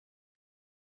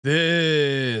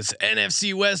This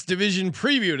NFC West Division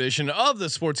Preview Edition of the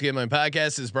Sports Gambling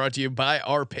Podcast is brought to you by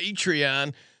our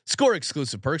Patreon. Score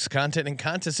exclusive perks, content, and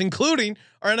contests, including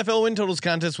our NFL win totals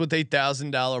contest with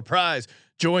 $1,000 prize.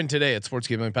 Join today at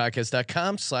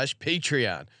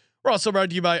sportsgamblingpodcast.com/Patreon. We're also brought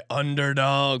to you by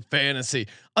Underdog Fantasy.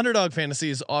 Underdog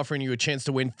Fantasy is offering you a chance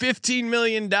to win $15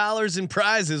 million in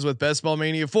prizes with Best Ball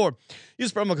Mania 4.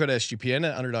 Use promo code SGPN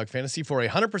at Underdog Fantasy for a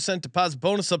 100% deposit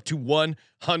bonus up to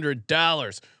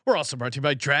 $100. We're also brought to you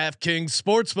by DraftKings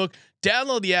Sportsbook.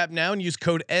 Download the app now and use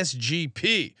code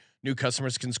SGP. New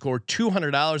customers can score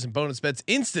 $200 in bonus bets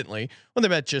instantly when they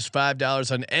bet just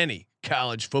 $5 on any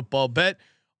college football bet.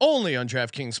 Only on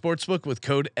DraftKings Sportsbook with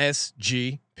code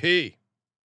SGP.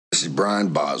 This is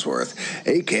Brian Bosworth,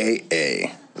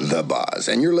 aka The Boz,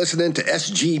 and you're listening to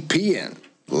SGPN.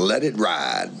 Let it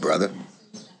ride, brother.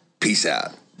 Peace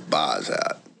out. Boz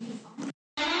out.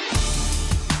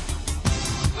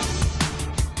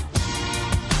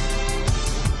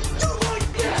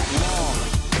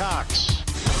 Cox.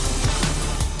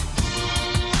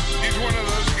 He's one of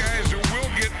those guys who will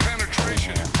get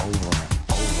penetration. Over.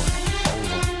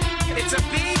 It's a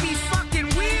baby fucking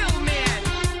wheel, man.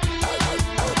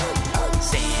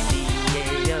 San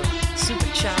Diego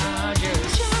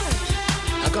Superchargers.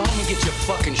 Now go home and get your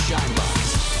fucking shine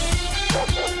box.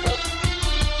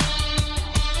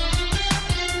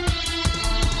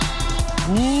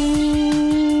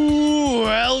 Ooh,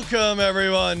 welcome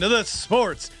everyone to the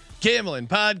Sports Gambling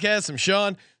Podcast. I'm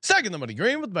Sean, second the money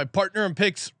green with my partner in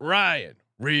picks, Ryan,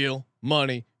 Real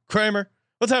Money Kramer.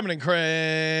 What's happening,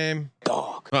 Kramer?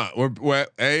 Dog.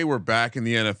 We're back in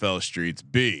the NFL streets.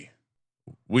 B,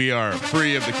 we are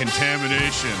free of the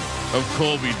contamination of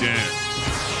Colby Dan.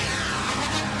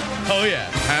 Oh yeah,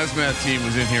 Hazmat team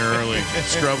was in here early,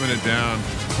 scrubbing it down.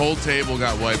 Whole table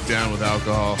got wiped down with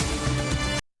alcohol.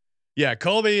 yeah.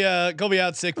 Colby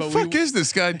out sick, What but the fuck is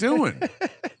this guy doing?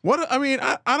 What I mean,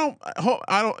 I don't.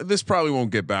 This probably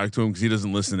won't get back to him because he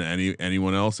doesn't listen to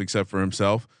anyone else except for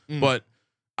himself. But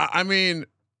I mean,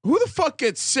 who the fuck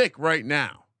gets sick right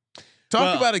now?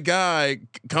 Talk about a guy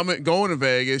going to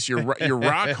Vegas. You're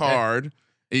rock hard.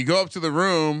 You go up to the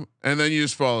room and then you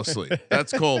just fall asleep.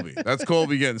 That's Colby. That's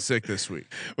Colby getting sick this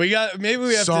week. Maybe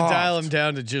we have Soft. to dial him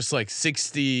down to just like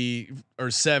 60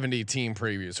 or 70 team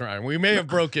previews, Ryan. We may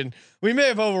have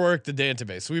overworked the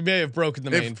database. We may have broken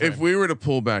the mainframe. If we were to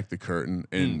pull back the curtain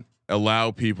and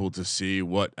allow people to see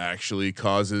what actually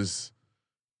causes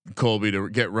Colby to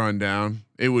get run down,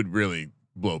 it would really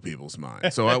blow people's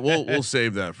minds. So we'll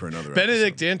save that for another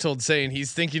Benedict episode. Antold saying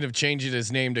he's thinking of changing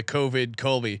his name to COVID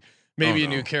Colby. Maybe a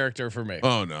new character for me.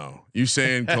 Oh no! You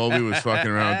saying Colby was fucking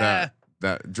around with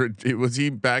that? Was he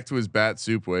back to his bat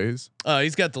soup ways?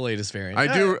 He's got the latest variant.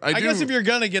 I guess if you're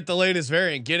gonna get the latest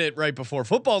variant, get it right before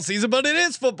football season. But it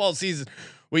is football season.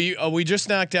 We just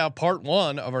knocked out part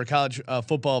 1 of our college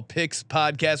football picks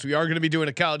podcast. We are going to be doing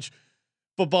a college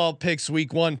football picks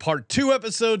week 1 part 2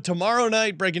 episode tomorrow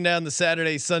night, breaking down the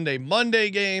Saturday, Sunday,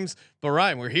 Monday games. But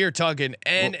Ryan, we're here talking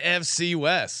NFC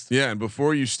West. Yeah, and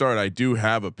before you start, I do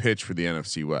have a pitch for the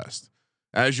NFC West.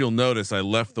 As you'll notice, I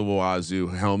left the Wazoo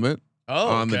helmet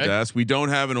on the desk. We don't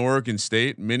have an Oregon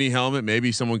State mini helmet.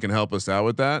 Maybe someone can help us out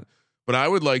with that. But I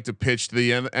would like to pitch to the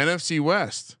NFC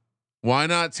West. Why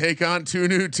not take on 2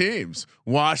 new teams,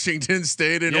 Washington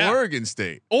State and Oregon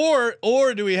State? Or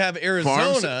do we have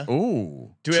Arizona? Do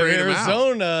we have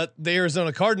Arizona? The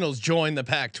Arizona Cardinals join the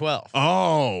Pac-12.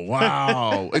 Oh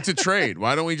wow, it's a trade.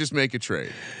 Why don't we just make a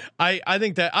trade? I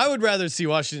think that I would rather see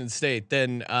Washington State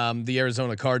than the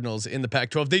Arizona Cardinals in the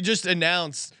Pac-12. They just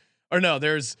announced, or no,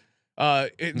 there's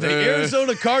the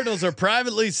Arizona Cardinals are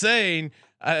privately saying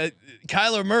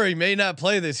Kyler Murray may not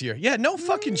play this year. Yeah, no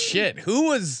fucking shit. Who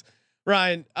was?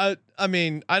 Ryan, I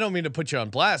mean, I don't mean to put you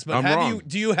on blast, but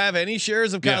do you have any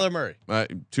shares of Kyler Murray?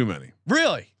 Too many.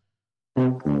 Really?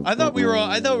 I thought we were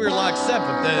lockstep,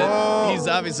 but he's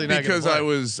obviously not because I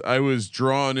was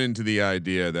drawn into the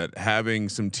idea that having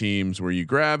some teams where you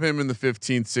grab him in the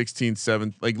 15th, 16th,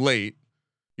 7th, like late,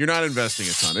 you're not investing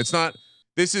a ton.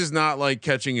 This is not like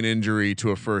catching an injury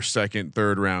to a first, second,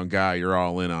 third round guy you're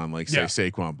all in on, like say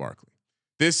Saquon Barkley.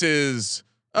 This is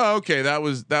okay. That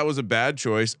was a bad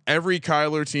choice. Every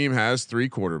Kyler team has 3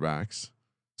 quarterbacks.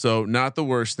 So not the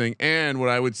worst thing. And what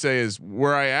I would say is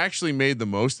where I actually made the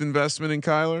most investment in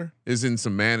Kyler is in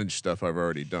some managed stuff I've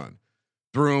already done.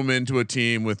 Threw him into a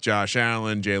team with Josh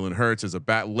Allen, Jalen Hurts as a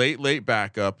late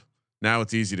backup. Now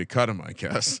it's easy to cut him, I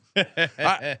guess.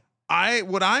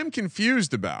 What I'm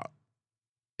confused about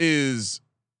is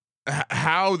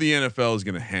how the NFL is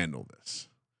going to handle this.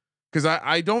 Cause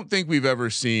I don't think we've ever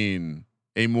seen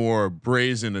a more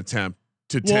brazen attempt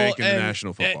to tank in the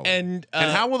National Football League. And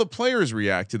how will the players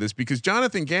react to this? Because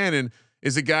Jonathan Gannon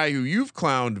is a guy who you've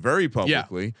clowned very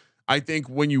publicly. Yeah. I think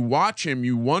when you watch him,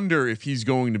 you wonder if he's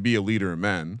going to be a leader of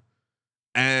men,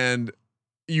 and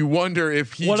you wonder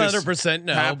if he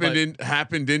 100%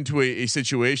 happened into a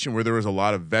situation where there was a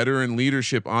lot of veteran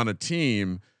leadership on a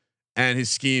team, and his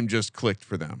scheme just clicked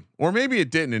for them, or maybe it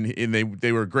didn't, and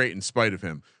they were great in spite of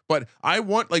him. But I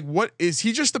want, like, what is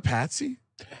he, just a patsy?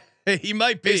 He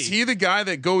might be. Is he the guy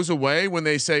that goes away when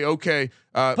they say, okay,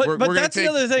 we're going to take,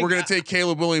 we're going to take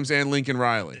Caleb Williams and Lincoln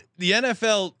Riley? The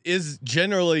NFL is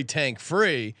generally tank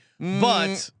free,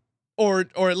 but or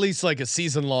at least like a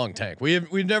season long tank.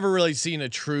 We've never really seen a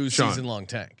true season long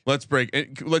tank. Let's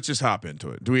just hop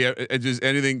into it. Do we have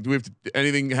anything? Do we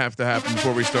have to happen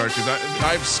before we start? Because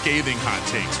I have scathing hot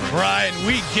takes right now. Ryan,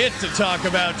 we get to talk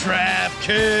about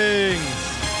DraftKings.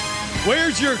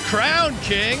 Where's your crown,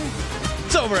 King?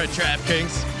 It's over at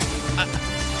DraftKings.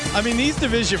 I mean, these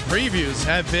division previews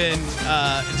have been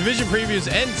division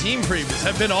previews and team previews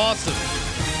have been awesome.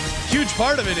 Huge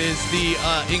part of it is the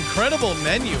incredible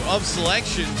menu of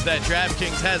selections that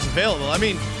DraftKings has available. I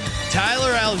mean,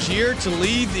 Tyler Algier to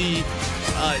lead the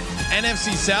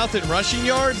NFC South in rushing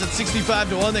yards at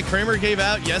 65-1 that Kramer gave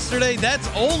out yesterday. That's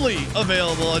only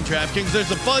available on DraftKings.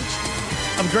 There's a bunch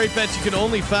of great bets you can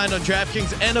only find on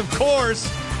DraftKings, and of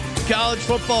course, college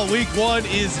football week 1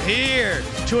 is here.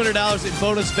 $200 in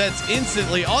bonus bets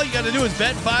instantly. All you got to do is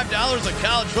bet $5 on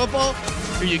college football.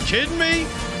 Are you kidding me?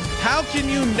 How can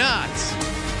you not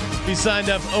be signed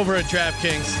up over at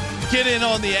DraftKings? Get in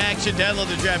on the action. Download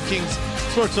the DraftKings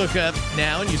Sportsbook app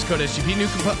now and use code SGP.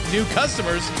 New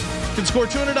customers can score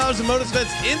 $200 in bonus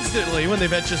bets instantly when they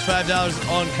bet just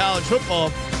 $5 on college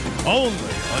football. Only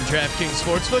on DraftKings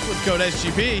Sportsbook with code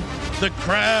SGP. The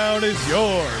crown is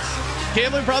yours.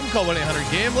 Gambling problem? Call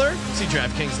 1-800-GAMBLER. See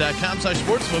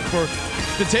DraftKings.com/sportsbook for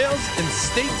details and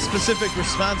state-specific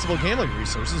responsible gambling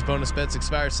resources. Bonus bets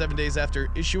expire 7 days after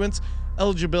issuance.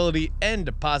 Eligibility and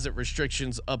deposit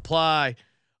restrictions apply.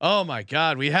 Oh my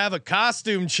God, we have a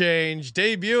costume change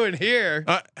debuting here.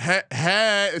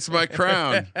 Hey, it's my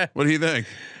crown. What do you think?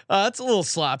 It's a little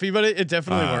sloppy, but it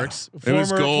definitely works.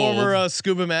 Former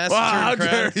scuba master. Wow, how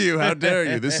dare you? How dare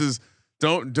you? This is.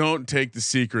 Don't take the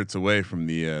secrets away from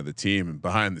the team and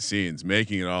behind the scenes,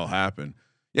 making it all happen.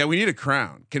 Yeah, we need a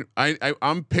crown.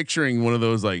 I'm picturing one of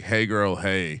those like "Hey girl,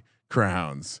 hey"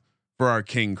 crowns for our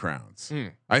king crowns.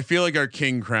 I feel like our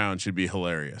king crown should be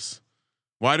hilarious.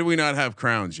 Why do we not have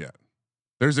crowns yet?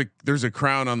 There's a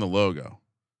crown on the logo.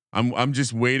 I'm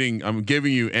just waiting. I'm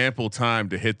giving you ample time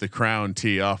to hit the crown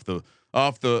tee off the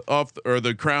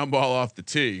crown ball off the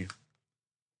tee.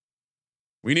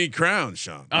 We need crowns,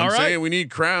 Sean. I'm saying we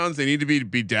need crowns. They need to be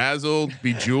bedazzled,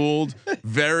 bejeweled,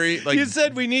 very like. You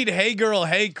said we need "Hey girl,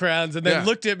 hey" crowns, and then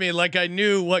looked at me like I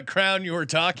knew what crown you were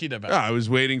talking about. I was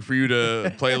waiting for you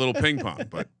to play a little ping pong,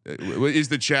 but is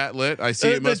the chat lit? I see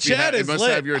it must have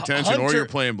your attention, Hunter, or you're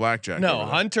playing blackjack. No,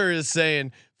 Hunter is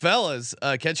saying, fellas,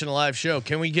 catching a live show.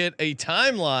 Can we get a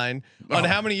timeline on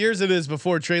how many years it is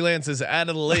before Trey Lance is out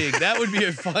of the league? That would be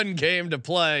a fun game to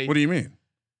play. What do you mean?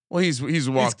 Well, he's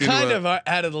walked he's kind of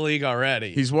out of the league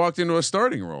already. He's walked into a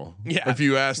starting role. Yeah. If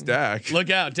you ask Dak, look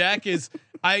out. Dak is.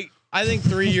 I think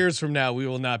 3 years from now we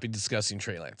will not be discussing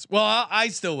Trey Lance. Well, I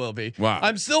still will be. Wow.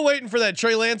 I'm still waiting for that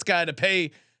Trey Lance guy to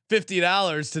pay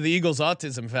 $50 to the Eagles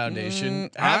Autism Foundation.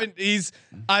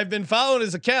 I've been following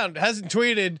his account. Hasn't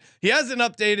tweeted. He hasn't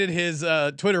updated his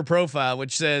Twitter profile,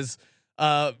 which says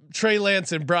Trey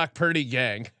Lance and Brock Purdy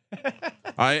gang.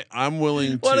 I'm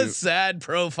willing to. What a sad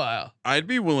profile. I'd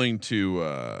be willing to.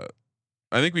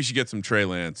 I think we should get some Trey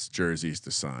Lance jerseys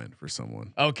to sign for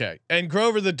someone. Okay. And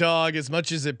Grover the dog, as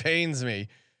much as it pains me.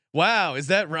 Wow, is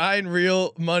that Ryan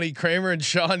Real Money Kramer and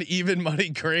Sean Even Money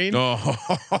Green? Oh,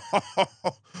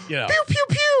 you know. Pew pew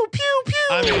pew pew pew.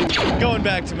 I mean, going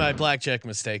back to my blackjack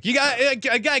mistake. A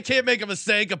guy can't make a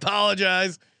mistake.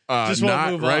 Apologize. Just won't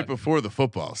not move right on. Before the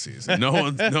football season. No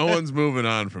one's moving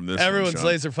on from this. Everyone's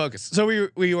laser focused. So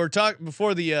we were talking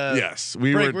before the yes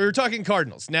we were talking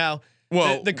Cardinals. Now,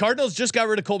 well, the Cardinals just got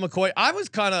rid of Colt McCoy. I was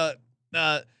kind of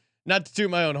not to toot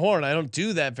my own horn. I don't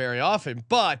do that very often,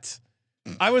 but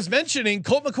I was mentioning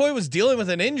Colt McCoy was dealing with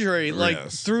an injury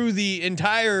through the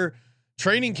entire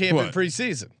training camp and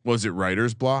preseason. Was it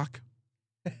writer's block?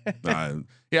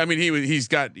 Yeah, I mean he's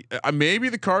got maybe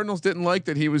the Cardinals didn't like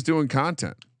that he was doing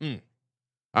content.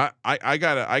 I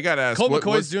gotta ask. Colt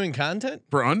McCoy's doing content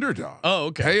for Underdog. Oh,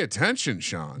 okay. Pay attention,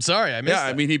 Sean. Sorry, I missed. Yeah, that.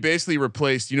 I mean he basically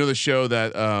replaced the show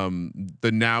that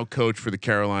the now coach for the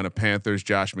Carolina Panthers,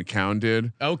 Josh McCown,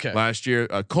 did. Okay. Last year,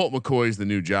 Colt McCoy is the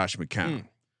new Josh McCown.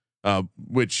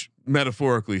 which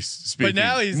metaphorically speaking, But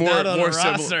now he's more, not on more a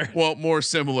similar, roster. well, more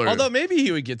similar. Although maybe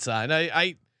he would get signed.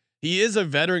 He is a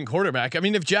veteran quarterback. I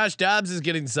mean, if Josh Dobbs is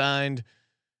getting signed,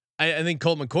 I think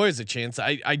Colt McCoy has a chance.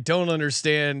 I don't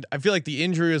understand. I feel like the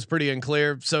injury was pretty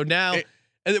unclear. So now,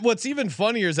 and what's even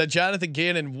funnier is that Jonathan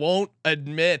Gannon won't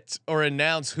admit or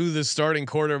announce who the starting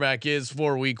quarterback is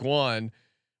for Week 1.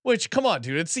 Which, come on,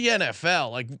 dude, it's the NFL.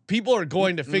 Like, people are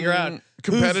going to figure out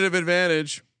competitive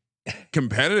advantage.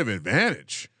 Competitive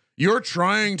advantage. You're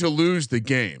trying to lose the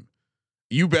game.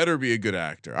 You better be a good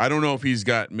actor. I don't know if he's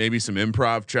got maybe some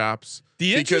improv chops.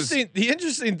 The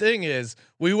interesting thing is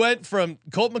we went from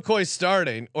Colt McCoy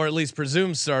starting, or at least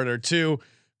presumed starter, to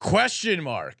question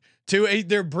mark to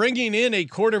they're bringing in a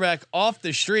quarterback off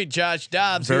the street, Josh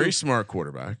Dobbs, very smart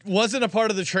quarterback, wasn't a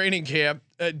part of the training camp,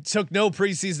 took no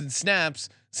preseason snaps.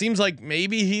 Seems like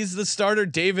maybe he's the starter.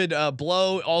 David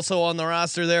Blow also on the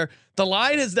roster there. The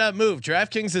line has not moved.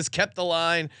 DraftKings has kept the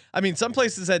line. I mean, some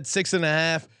places had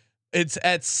 6.5. It's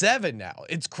at 7 now.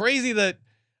 It's crazy that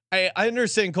I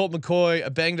understand Colt McCoy, a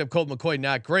banged up Colt McCoy,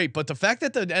 not great, but the fact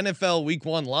that the NFL Week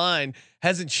 1 line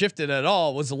hasn't shifted at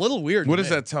all was a little weird. What does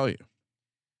that tell you?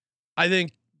 I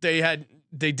think they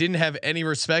didn't have any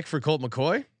respect for Colt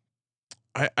McCoy.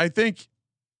 I think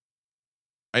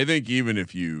even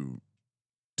if you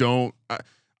don't,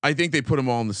 I think they put them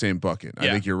all in the same bucket. I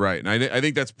think you're right, and I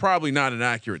think that's probably not an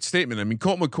accurate statement. I mean,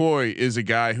 Colt McCoy is a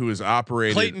guy who is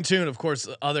operated. Clayton Tune, of course,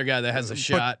 the other guy that has a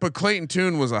shot. But Clayton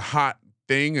Tune was a hot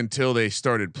thing until they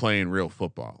started playing real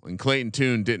football, and Clayton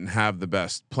Tune didn't have the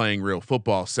best playing real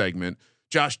football segment.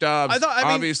 Josh Dobbs,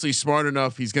 obviously smart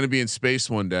enough. He's going to be in space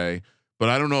one day, but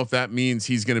I don't know if that means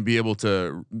he's going to be able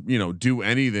to, do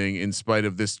anything in spite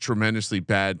of this tremendously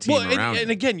bad team around him.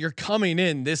 And again, you're coming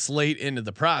in this late into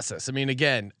the process. I mean,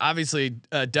 again, obviously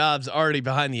Dobbs already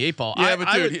behind the 8 ball. Yeah,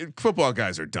 but dude, football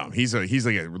guys are dumb. He's like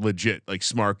a legit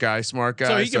smart guy.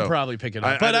 So he can probably pick it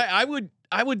up. But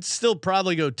I would still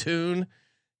probably go Tune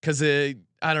because I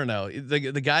don't know,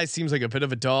 the guy seems like a bit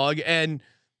of a dog, and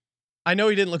I know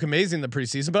he didn't look amazing in the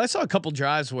preseason, but I saw a couple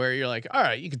drives where you're like, all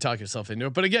right, you can talk yourself into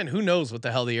it. But again, who knows what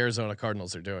the hell the Arizona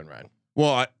Cardinals are doing, Ryan?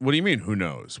 Well, what do you mean? Who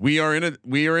knows? We are in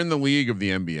the league of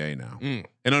the NBA now,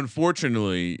 and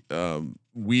unfortunately,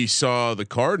 we saw the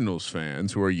Cardinals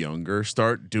fans who are younger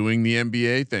start doing the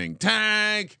NBA thing: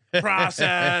 tank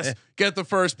process, get the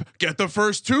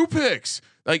first 2 picks.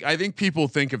 Like, I think people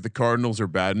think if the Cardinals are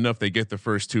bad enough, they get the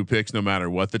first 2 picks no matter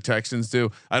what the Texans do.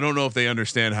 I don't know if they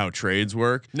understand how trades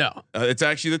work. No, it's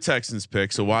actually the Texans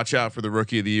pick, so watch out for the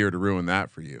Rookie of the Year to ruin that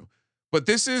for you. But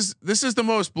this is the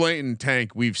most blatant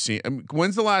tank we've seen. I mean,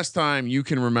 when's the last time you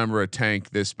can remember a tank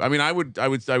this? I mean, I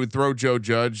would throw Joe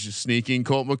Judge sneaking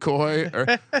Colt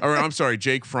McCoy or I'm sorry,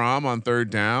 Jake Fromm on 3rd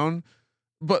down.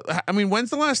 But I mean, when's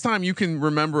the last time you can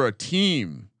remember a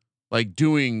team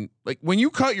doing when you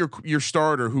cut your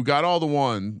starter who got all the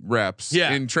 1 reps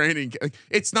in training?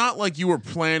 It's not like you were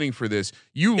planning for this.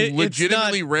 You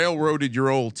legitimately railroaded your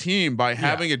old team by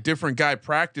having a different guy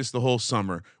practice the whole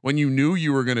summer when you knew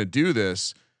you were going to do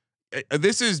this.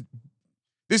 This is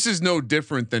no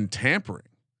different than tampering.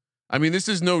 I mean, this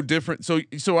is no different. So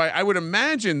I would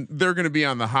imagine they're going to be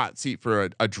on the hot seat for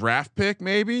a draft pick,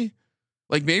 maybe.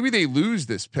 Like, maybe they lose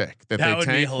this pick that would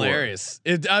be hilarious.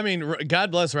 I mean,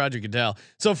 God bless Roger Goodell.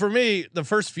 So for me, the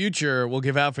first future we'll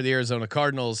give out for the Arizona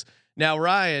Cardinals. Now,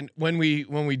 Ryan, when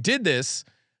we did this,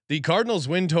 the Cardinals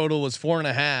win total was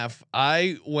 4.5.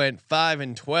 I went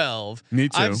 5-12. Me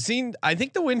too. I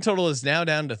think the win total is now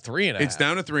down to 3.5. It's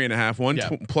down to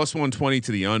 3.5. Plus 120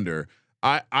 to the under.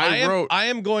 I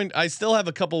still have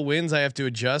a couple wins I have to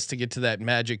adjust to get to that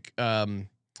magic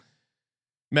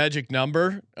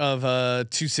number of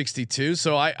 262.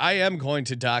 So I am going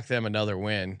to dock them another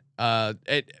win. But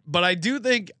I do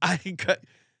think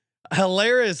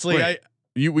hilariously,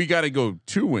 we got to go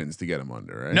 2 wins to get them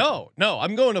under, right? No,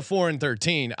 I'm going to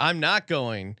 4-13. I'm not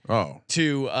going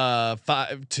to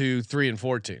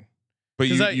 3-14. But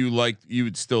you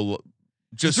would still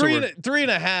just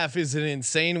 3.5 is an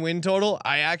insane win total.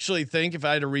 I actually think if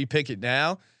I had to repick it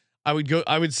now, I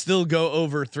would still go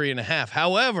over 3.5.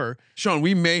 However, Sean,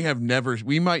 we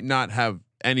might not have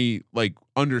any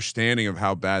understanding of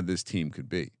how bad this team could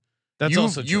be. That's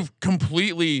also true. You've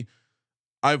completely,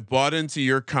 I've bought into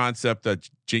your concept that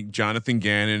Jonathan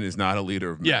Gannon is not a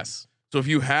leader of men. Yes. So if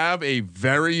you have a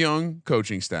very young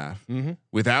coaching staff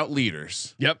without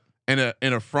leaders, and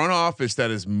a front office that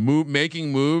is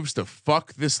making moves to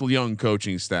fuck this young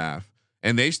coaching staff,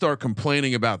 and they start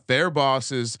complaining about their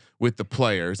bosses with the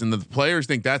players, and the players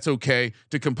think that's okay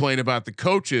to complain about the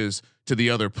coaches to the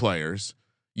other players,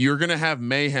 you're going to have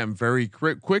mayhem very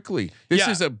quickly. This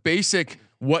is a basic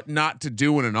what not to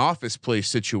do in an office place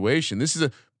situation. This is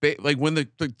like when the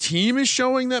team is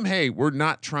showing them, hey, we're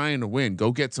not trying to win.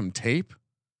 Go get some tape.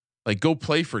 Like go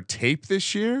play for tape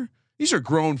this year. These are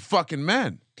grown fucking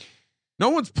men. No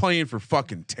one's playing for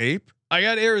fucking tape. I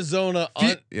got Arizona.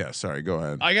 Yeah, sorry. Go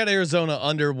ahead. I got Arizona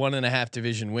under 1.5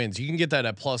 division wins. You can get that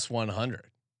at plus 100.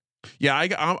 Yeah,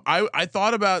 I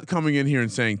thought about coming in here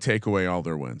and saying take away all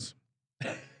their wins.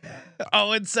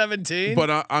 Oh, it's 17.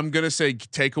 But I'm gonna say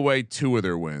take away 2 of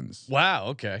their wins. Wow.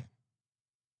 Okay.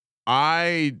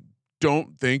 I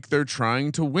don't think they're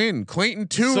trying to win. Clayton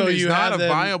Tune is not a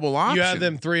viable option. You have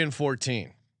them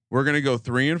 3-14. We're gonna go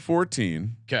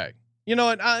 3-14. Okay. You know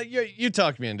what? You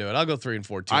talked me into it. I'll go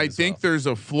 3-14. I think there's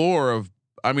a floor of.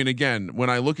 I mean, again,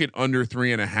 when I look at under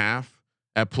 3.5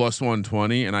 at plus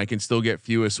 120, and I can still get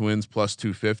fewest wins plus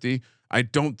 250. I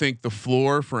don't think the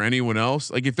floor for anyone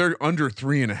else, like if they're under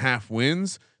 3.5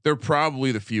 wins, they're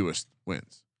probably the fewest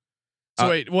wins. So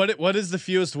wait, what is the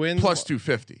fewest wins? Plus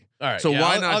 250. All right. So yeah,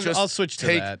 why not I'll switch to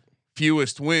take that.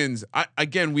 Fewest wins?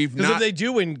 We've Because not. if they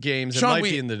do win games, Sean, it might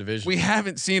be in the division. We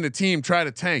haven't seen a team try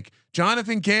to tank.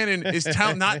 Jonathan Gannon is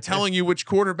not telling you which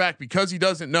quarterback because he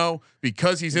doesn't know,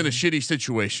 because he's in a shitty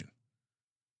situation.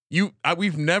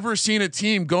 We've never seen a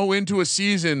team go into a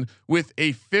season with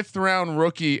a 5th round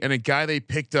rookie and a guy they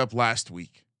picked up last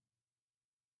week.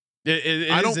 It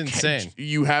is insane.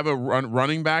 You have a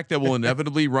running back that will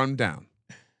inevitably run down.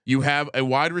 You have a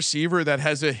wide receiver that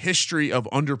has a history of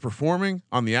underperforming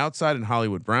on the outside in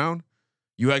Hollywood Brown.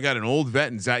 You got an old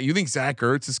vet in Zach. You think Zach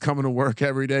Ertz is coming to work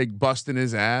every day, busting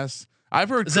his ass? I've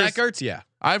heard Zach Ertz. Yeah,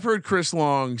 I've heard Chris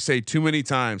Long say too many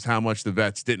times how much the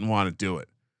vets didn't want to do it.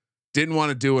 Didn't want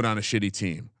to do it on a shitty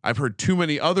team. I've heard too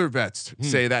many other vets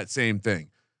say that same thing.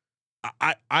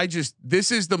 I just,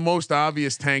 this is the most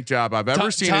obvious tank job I've ever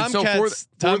seen.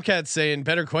 Tomcat's saying,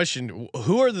 better question.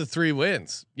 Who are the 3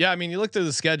 wins? Yeah. I mean, you look through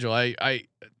the schedule. I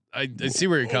see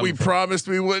where you're coming from. We promised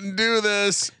we wouldn't do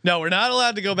this. No, we're not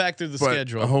allowed to go back through the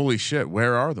schedule. Holy shit.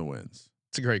 Where are the wins?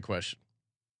 It's a great question.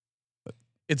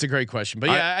 But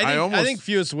yeah, I think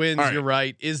fewest wins, right, you're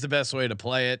right, is the best way to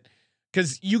play it.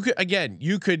 Cause you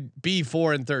could be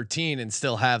 4-13 and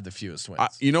still have the fewest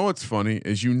wins. You know what's funny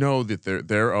is that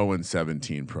their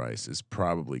 0-17 price is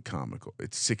probably comical.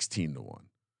 It's 16 to 1.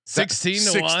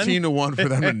 16 to 1 for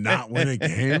them to not win a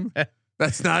game.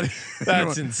 That's not.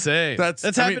 That's insane. That's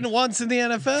happened once in the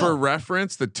NFL. For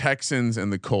reference, the Texans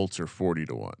and the Colts are 40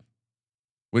 to 1,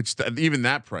 which even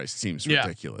that price seems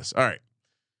ridiculous. All right.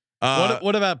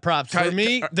 What about props? For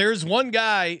me, there's one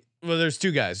guy. Well, there's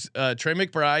 2 guys. Trey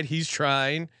McBride, he's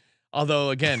trying.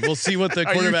 Although, again, we'll see what the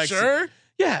quarterback. Sure?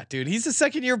 Yeah, dude, he's a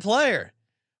second-year player.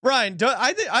 Ryan,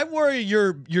 I worry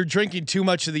you're drinking too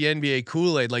much of the NBA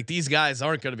Kool-Aid. Like these guys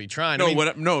aren't going to be trying.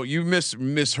 No, you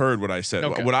misheard what I said.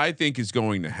 Okay. What I think is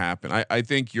going to happen. I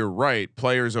think you're right.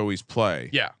 Players always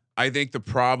play. Yeah. I think the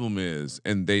problem is,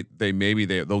 and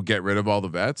they'll get rid of all the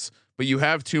vets, but you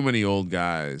have too many old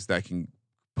guys that can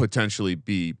potentially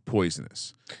be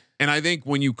poisonous. And I think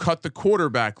when you cut the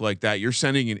quarterback like that, you're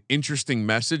sending an interesting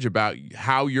message about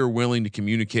how you're willing to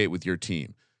communicate with your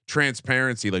team.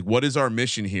 Transparency, like what is our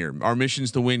mission here? Our mission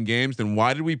is to win games. Then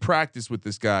why did we practice with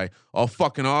this guy all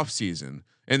fucking off season?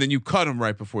 And then you cut him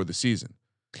right before the season.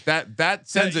 That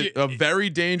sends a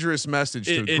very dangerous message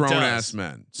to grown ass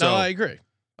men. So no, I agree.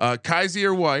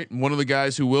 Kaiser White, one of the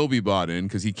guys who will be bought in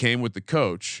because he came with the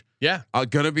coach. Yeah,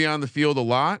 gonna be on the field a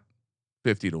lot.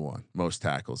 50 to 1, most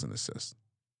tackles and assists.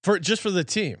 For the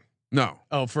team. No.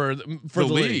 Oh, for the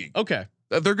league. Okay.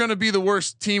 They're going to be the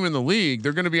worst team in the league.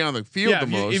 They're going to be on the field the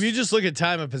most. If you just look at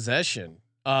time of possession,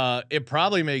 it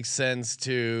probably makes sense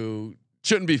to.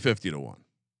 Shouldn't be 50 to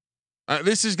 1.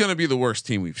 This is going to be the worst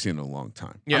team we've seen in a long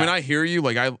time. Yeah. I mean, I hear you.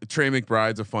 Like Trey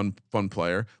McBride's a fun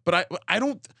player, but I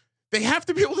don't. They have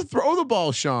to be able to throw the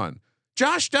ball, Sean.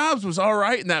 Josh Dobbs was all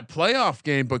right in that playoff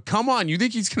game, but come on, you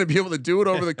think he's going to be able to do it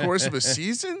over the course of a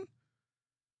season?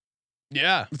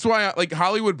 Yeah, that's why I like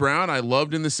Hollywood Brown. I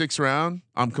loved in the 6th round.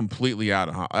 I'm completely out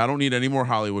of. I don't need any more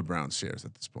Hollywood Brown shares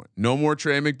at this point. No more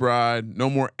Trey McBride. No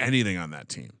more anything on that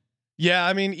team. Yeah,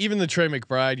 I mean, even the Trey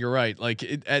McBride. You're right. Like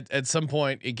at some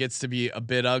point, it gets to be a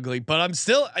bit ugly. But I'm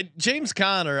still James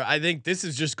Conner. I think this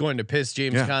is just going to piss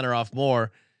James Conner off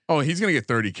more. Oh, he's gonna get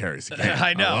 30 carries again.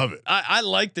 I know. I love it. I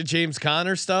like the James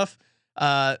Conner stuff.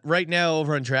 Right now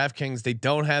over on DraftKings, they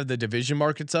don't have the division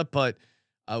markets up, but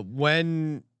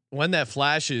when that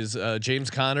flashes James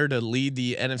Conner to lead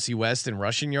the NFC West in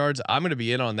rushing yards, I'm going to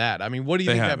be in on that. I mean, what do you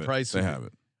think that price? They have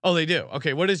it. Oh, they do.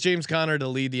 Okay, what is James Conner to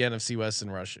lead the NFC West in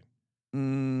rushing?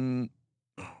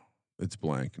 It's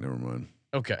blank. Never mind.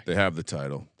 Okay, they have the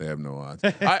title. They have no odds.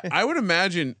 I would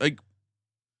imagine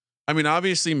I mean,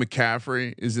 obviously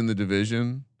McCaffrey is in the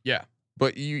division. Yeah,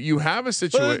 but you have a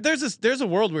situation. There's a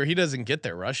world where he doesn't get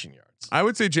their rushing yards. I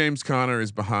would say James Conner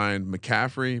is behind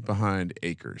McCaffrey, behind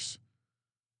Akers,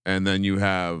 and then you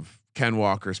have Ken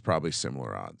Walker's probably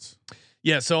similar odds.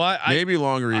 Yeah, so I maybe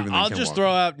longer even. I'll than just Ken throw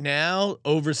Walker. out now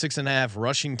over 6.5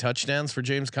 rushing touchdowns for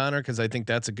James Conner because I think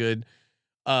that's a good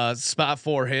spot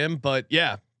for him. But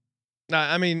yeah,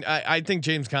 I mean I think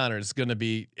James Conner is going to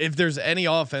be, if there's any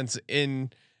offense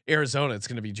in Arizona, it's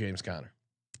going to be James Conner.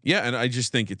 Yeah, and I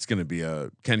just think it's going to be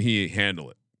can he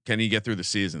handle it? Can he get through the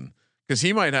season? Because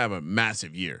he might have a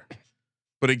massive year,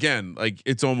 but again, like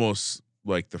it's almost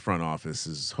like the front office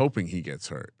is hoping he gets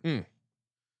hurt.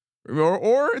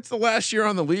 Or it's the last year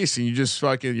on the lease and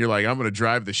you're like, I'm going to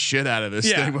drive the shit out of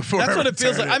this thing before. That's I what it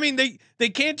feels return like. I mean, they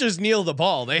can't just kneel the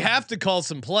ball. They have to call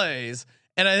some plays.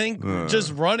 And I think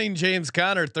just running James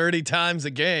Conner 30 times a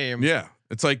game. Yeah.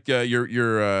 It's like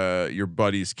your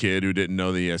buddy's kid who didn't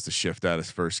know that he has to shift out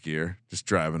his first gear, just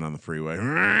driving on the freeway.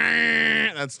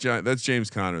 That's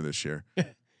James Conner this year.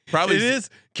 Probably it is.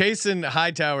 Kaysen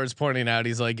Hightower is pointing out.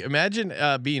 He's like, imagine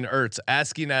being Ertz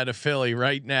asking out of Philly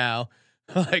right now,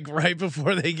 like right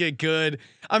before they get good.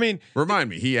 I mean, remind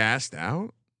me, he asked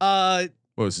out. What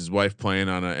was his wife playing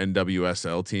on an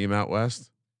NWSL team out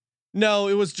west? No,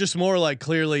 it was just more like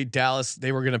clearly Dallas.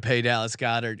 They were going to pay Dallas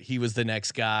Goedert. He was the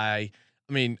next guy.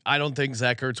 I mean, I don't think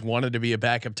Zach Ertz wanted to be a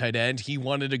backup tight end. He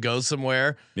wanted to go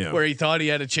somewhere where he thought he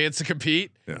had a chance to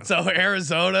compete. Yeah. So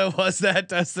Arizona was that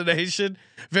destination.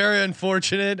 Very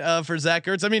unfortunate for Zach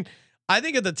Ertz. I mean, I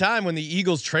think at the time when the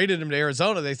Eagles traded him to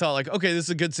Arizona, they thought like, okay, this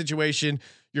is a good situation.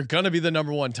 You're going to be the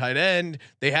number one tight end.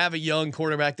 They have a young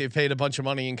quarterback. They've paid a bunch of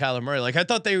money in Kyler Murray. Like I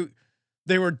thought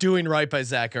they were doing right by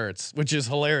Zach Ertz, which is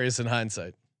hilarious in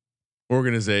hindsight.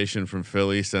 Organization from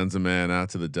Philly sends a man out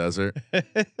to the desert.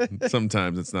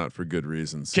 Sometimes it's not for good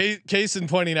reasons. Kaysen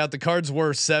pointing out the Cards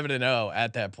were 7-0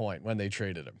 at that point when they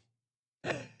traded him.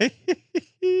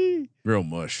 Real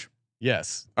mush.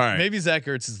 Yes. All right. Maybe Zach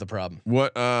Ertz is the problem.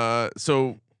 What?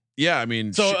 So yeah, I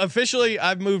mean. So officially,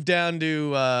 I've moved down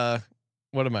to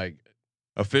what am I?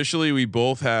 Officially, we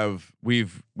both have.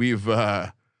 We've.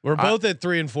 We're both at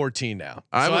 3 and 14 now. So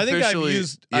I think I've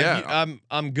used. Yeah.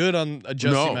 I'm good on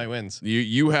adjusting my wins.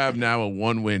 You have now a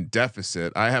 1-win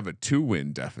deficit. I have a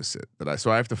 2-win deficit so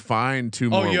I have to find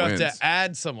 2 more. Oh, you wins. have to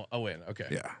add a win. Okay.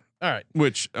 Yeah. All right.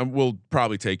 Which we'll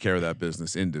probably take care of that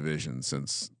business in division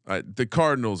since the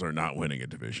Cardinals are not winning a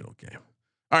divisional game.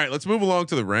 All right, let's move along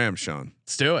to the Rams, Sean.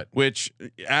 Let's do it. Which,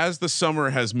 as the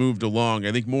summer has moved along,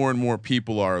 I think more and more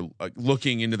people are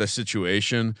looking into the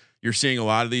situation. You're seeing a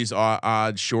lot of these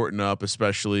odds shorten up,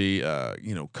 especially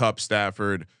Kupp,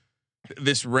 Stafford.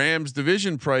 This Rams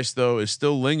division price though is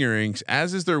still lingering,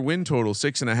 as is their win total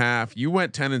 6.5. You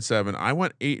went 10-7. I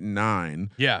went 8-9.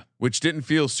 Yeah, which didn't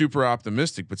feel super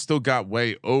optimistic, but still got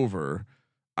way over.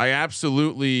 I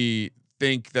absolutely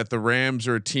think that the Rams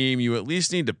are a team you at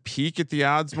least need to peek at the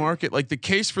odds market. Like the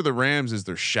case for the Rams is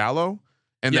they're shallow,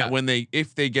 and that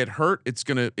if they get hurt,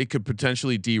 it could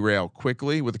potentially derail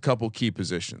quickly with a couple key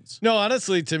positions. No,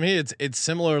 honestly, to me, it's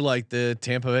similar like the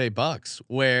Tampa Bay Bucks,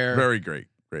 where very great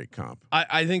comp.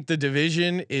 I think the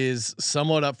division is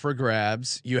somewhat up for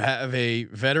grabs. You have a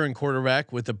veteran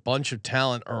quarterback with a bunch of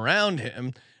talent around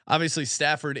him. Obviously,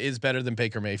 Stafford is better than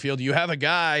Baker Mayfield. You have a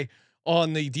guy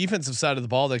on the defensive side of the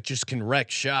ball that just can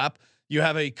wreck shop. You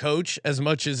have a coach, as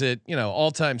much as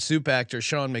all-time soup actor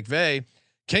Sean McVay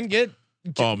can get.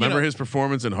 Remember his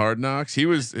performance in Hard Knocks? He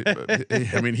was.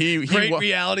 I mean, he great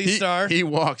reality star. He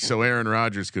walked so Aaron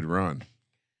Rodgers could run.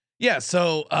 Yeah.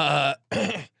 So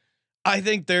I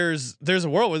think there's a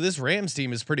world where this Rams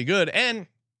team is pretty good, and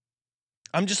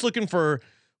I'm just looking for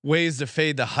ways to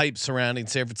fade the hype surrounding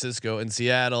San Francisco and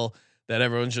Seattle, that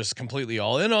everyone's just completely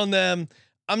all in on them.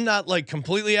 I'm not like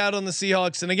completely out on the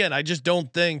Seahawks. And again, I just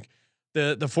don't think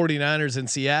the 49ers in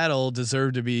Seattle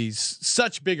deserve to be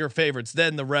such bigger favorites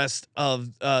than the rest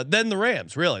of than the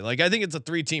Rams, really. Like I think it's a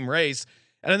 3-team race,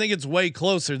 and I think it's way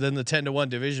closer than the 10-1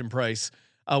 division price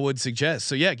would suggest.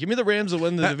 So yeah, give me the Rams to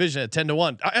win the division at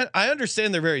 10-1. I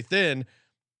understand they're very thin.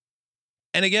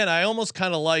 And again, I almost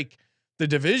kind of like the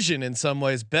division in some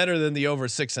ways better than the over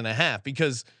 6.5,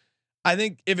 because I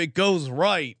think if it goes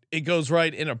right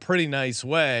in a pretty nice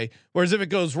way. Whereas if it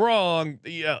goes wrong,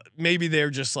 maybe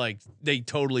they're just like, they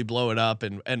totally blow it up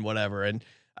and whatever. And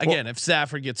again, if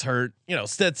Stafford gets hurt,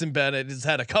 Stetson Bennett has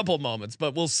had a couple moments,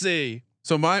 but we'll see.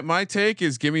 So my take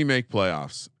is give me make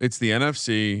playoffs. It's the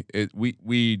NFC.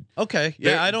 Okay.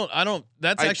 Yeah. I don't,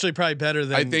 that's actually probably better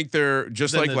than, I think they're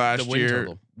just like last year.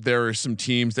 Total. There are some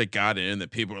teams that got in that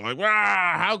people are like,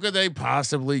 wow, how could they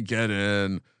possibly get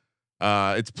in?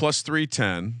 It's plus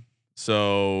 310.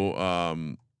 So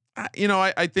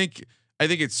I think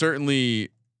it's certainly.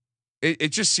 It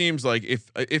just seems like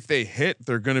if they hit,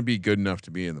 they're going to be good enough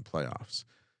to be in the playoffs.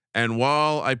 And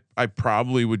while I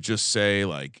probably would just say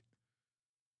like,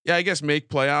 yeah, I guess make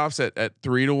playoffs at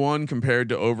 3-1 compared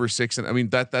to over 6. And I mean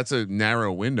that's a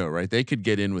narrow window, right? They could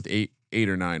get in with eight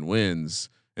or 9 wins.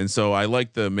 And so I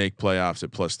like the make playoffs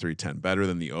at plus 310 better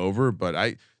than the over.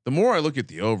 But the more I look at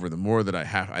the over, the more that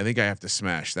I think I have to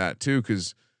smash that too.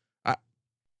 Cause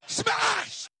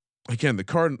smash again, the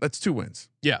card that's 2 wins.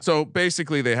 Yeah. So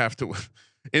basically they have to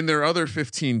in their other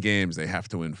 15 games, they have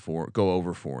to win go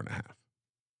over 4.5.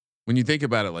 When you think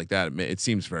about it like that, it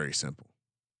seems very simple.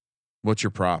 What's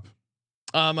your prop?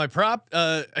 My prop,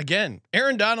 again,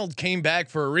 Aaron Donald came back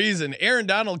for a reason. Aaron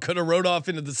Donald could have rode off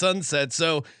into the sunset.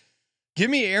 So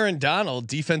give me Aaron Donald,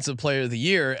 defensive player of the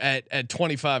year at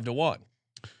 25-1.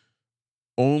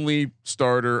 Only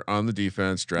starter on the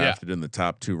defense drafted in the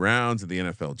top 2 rounds of the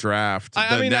NFL draft.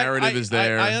 The narrative is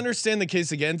there. I understand the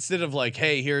case against it of like,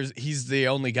 hey, he's the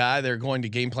only guy they're going to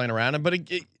game plan around him, but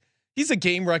he's a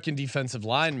game wrecking defensive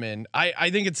lineman. I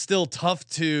think it's still tough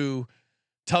to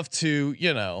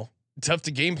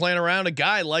game plan around a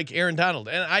guy like Aaron Donald.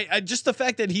 And I just the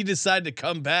fact that he decided to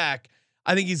come back,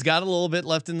 I think he's got a little bit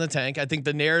left in the tank. I think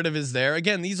the narrative is there.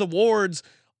 Again, these awards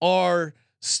are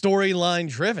storyline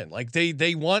driven. Like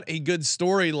they want a good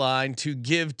storyline to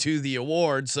give to the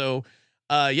award. So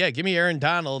give me Aaron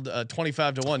Donald,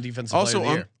 25-1 defensive player of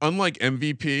the year. Unlike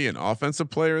MVP and offensive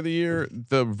player of the year,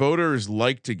 the voters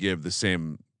like to give the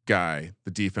same guy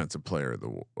the defensive player of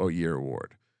the year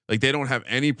award. Like they don't have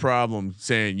any problem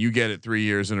saying you get it 3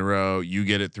 years in a row, you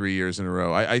get it 3 years in a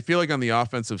row. I feel like on the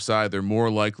offensive side, they're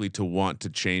more likely to want to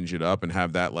change it up and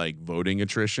have that like voting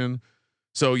attrition.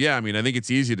 So yeah, I mean, I think it's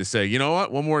easy to say, you know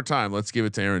what, one more time, let's give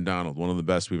it to Aaron Donald, one of the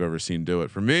best we've ever seen do it.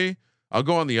 For me, I'll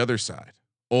go on the other side.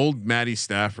 Old Matty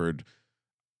Stafford.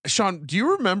 Sean, do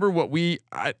you remember what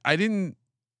I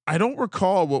don't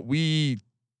recall what we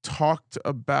talked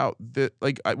about that.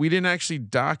 Like we didn't actually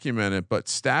document it, but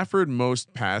Stafford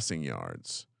most passing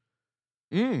yards.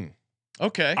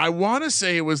 Okay. I want to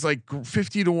say it was like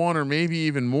 50-1 or maybe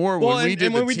even more. Well, when we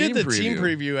did the team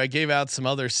preview, I gave out some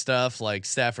other stuff like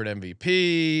Stafford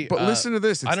MVP. But listen to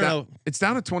this. I don't know. It's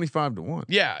down to 25-1.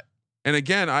 Yeah. And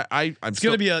again, it's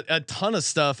going to be a ton of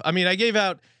stuff. I mean, I gave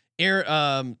out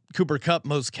Cooper Kupp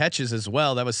most catches as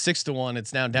well. That was 6-1.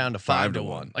 It's now down to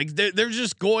 5-1. Like they're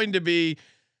just going to be.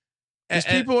 Because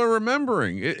people are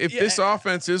remembering if this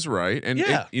offense is right, and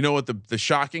you know what the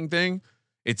shocking thing,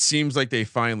 it seems like they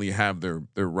finally have their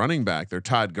running back, their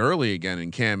Todd Gurley again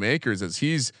in Cam Akers, as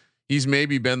he's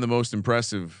maybe been the most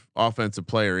impressive offensive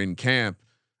player in camp.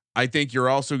 I think you're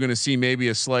also going to see maybe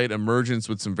a slight emergence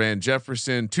with some Van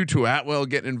Jefferson, Tutu Atwell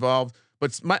getting involved,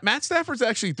 but Matt Stafford's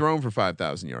actually thrown for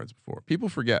 5,000 yards before. People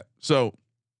forget, so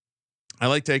I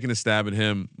like taking a stab at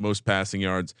him, most passing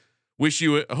yards.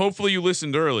 Hopefully you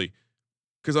listened early.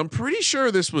 Because I'm pretty sure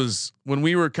this was when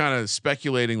we were kind of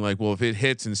speculating, like, well, if it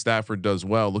hits and Stafford does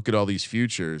well, look at all these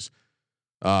futures,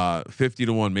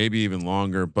 50-1, maybe even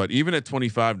longer. But even at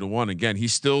 25-1, again,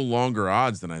 he's still longer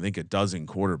odds than I think a dozen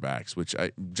quarterbacks, which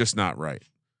I just not right.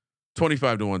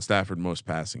 25-1 Stafford most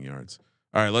passing yards.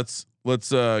 All right, let's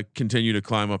continue to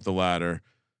climb up the ladder.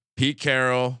 Pete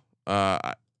Carroll.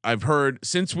 I've heard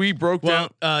since we broke down.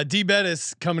 D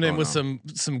Bettis coming in with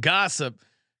some gossip.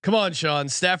 Come on, Sean.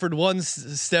 Stafford one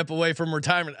step away from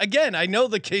retirement. Again, I know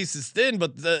the case is thin,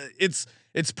 but it's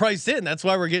priced in. That's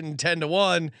why we're getting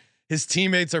 10-1. His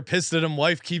teammates are pissed at him.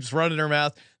 Wife keeps running her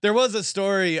mouth. There was a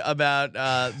story about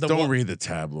don't read the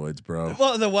tabloids, bro.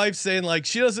 Well, the wife saying like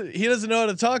he doesn't know how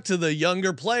to talk to the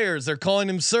younger players. They're calling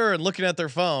him sir and looking at their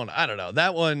phone. I don't know.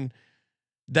 That one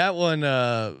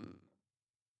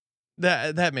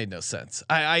that made no sense.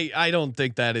 I don't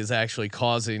think that is actually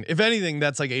causing. If anything,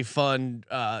 that's like a fun,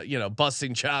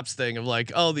 busting chops thing of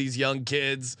like, oh, these young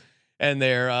kids and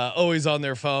they're always on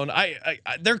their phone.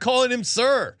 They're calling him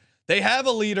sir. They have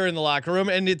a leader in the locker room,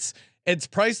 and it's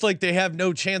priced like they have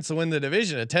no chance to win the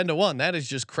division at 10-1. That is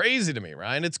just crazy to me,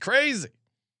 Ryan. It's crazy.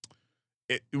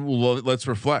 Well, let's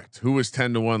reflect. Who was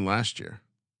 10-1 last year?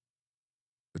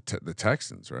 The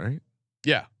Texans, right?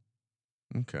 Yeah.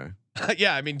 Okay.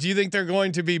 Yeah, I mean, do you think they're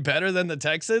going to be better than the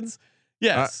Texans?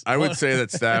 Yes, I would say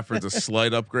that Stafford's a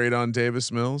slight upgrade on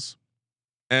Davis Mills.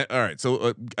 All right,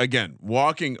 so again,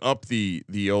 walking up the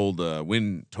old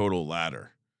win total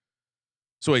ladder.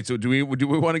 So wait, so do we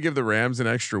want to give the Rams an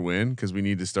extra win because we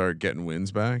need to start getting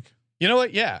wins back? You know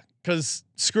what? Yeah, because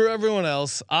screw everyone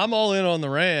else. I'm all in on the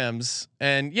Rams,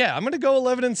 and yeah, I'm going to go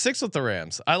 11-6 with the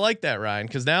Rams. I like that, Ryan,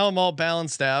 because now I'm all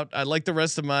balanced out. I like the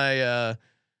rest of my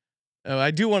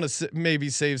I do want to maybe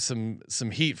save some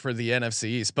heat for the NFC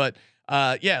East, but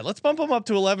yeah, let's bump them up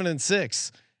to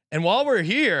 11-6. And while we're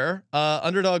here,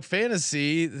 Underdog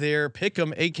Fantasy, their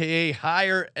pick'em, aka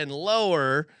higher and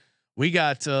lower. We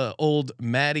got old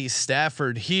Matty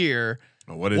Stafford here.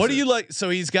 Oh, what do you like? So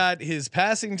he's got his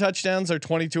passing touchdowns are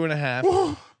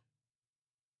 22.5.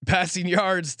 Passing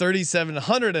yards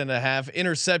 3,700.5,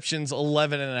 interceptions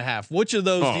 11.5. Which of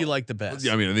those do you like the best?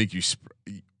 Yeah, I mean, I think you.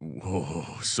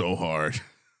 So hard.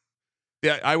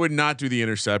 Yeah, I would not do the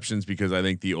interceptions because I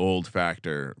think the old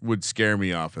factor would scare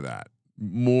me off of that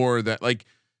more. That like,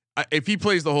 if he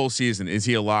plays the whole season, is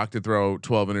he a lock to throw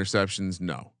 12 interceptions?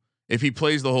 No. If he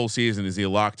plays the whole season, is he a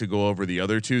lock to go over the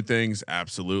other two things?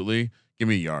 Absolutely. Give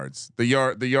me yards. The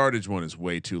yardage one is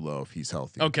way too low if he's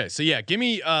healthy. Okay, so yeah, give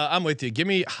me. I'm with you. Give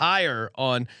me higher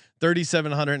on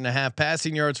 3,700.5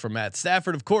 passing yards for Matt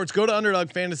Stafford. Of course, go to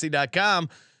UnderdogFantasy.com.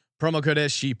 Promo code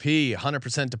SGP.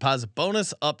 100% deposit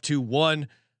bonus up to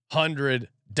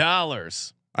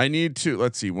 $100. I need to.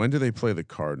 Let's see. When do they play the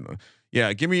Cardinals?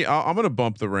 Yeah, give me. I'm going to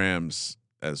bump the Rams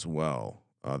as well.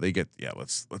 They get. Yeah,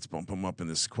 let's bump them up in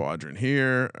this quadrant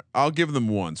here. I'll give them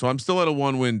 1. So I'm still at a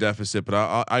 1-win deficit, but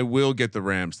I will get the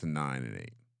Rams to 9-8.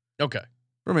 Okay.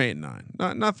 From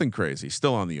 8-9. Nothing crazy.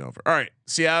 Still on the over. All right.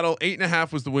 Seattle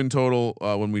 8.5 was the win total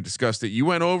when we discussed it. You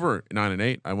went over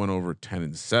 9-8. I went over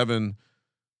 10-7.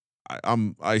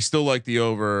 I still like the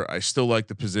over. I still like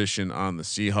the position on the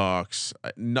Seahawks.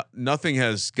 Nothing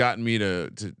has gotten me to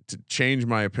change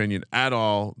my opinion at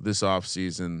all this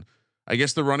offseason. I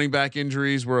guess the running back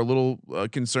injuries were a little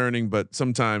concerning, but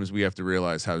sometimes we have to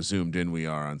realize how zoomed in we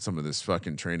are on some of this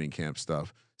fucking training camp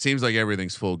stuff. Seems like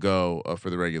everything's full go for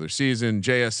the regular season.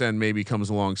 JSN maybe comes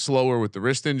along slower with the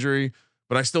wrist injury,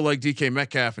 but I still like DK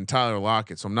Metcalf and Tyler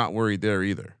Lockett, so I'm not worried there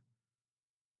either.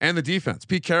 And the defense,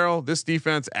 Pete Carroll, this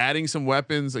defense adding some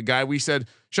weapons. A guy we said,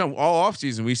 Sean, all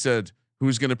offseason we said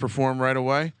who's going to perform right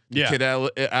away. The kid out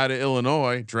of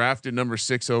Illinois, drafted number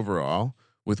 6 overall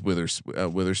with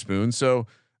Witherspoon. So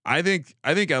I think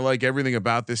I like everything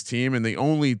about this team. And the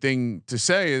only thing to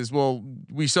say is, well,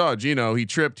 we saw Gino. He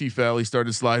tripped, he fell, he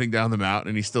started sliding down the mountain,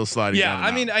 and he's still sliding. Yeah,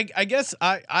 down the mountain. mean, I guess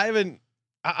I haven't.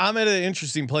 I'm at an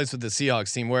interesting place with the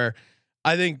Seahawks team where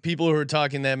I think people who are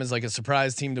talking them as like a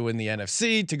surprise team to win the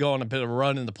NFC, to go on a bit of a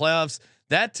run in the playoffs,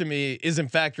 that to me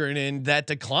isn't factoring in that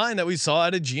decline that we saw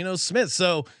out of Geno Smith.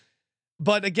 So,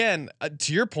 but again,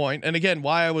 to your point, and again,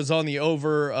 why I was on the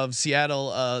over of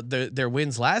Seattle, their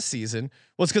wins last season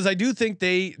was because I do think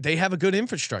they have a good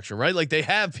infrastructure, right? Like they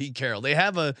have Pete Carroll, they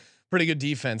have a pretty good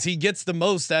defense. He gets the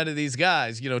most out of these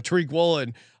guys. You know, Tariq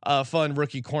Woolen, fun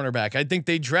rookie cornerback. I think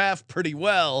they draft pretty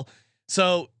well.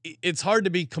 So it's hard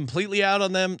to be completely out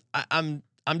on them. I'm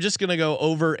just gonna go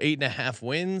over 8.5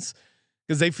 wins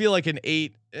because they feel like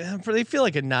they feel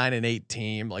like a 9-8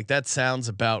 team. Like that sounds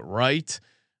about right.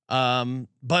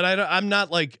 But I'm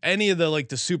not like any of the like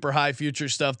the super high future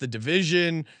stuff. The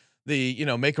division,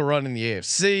 make a run in the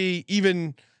AFC,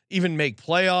 even make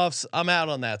playoffs. I'm out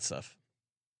on that stuff.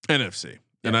 NFC,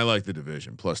 and I like the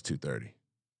division plus 230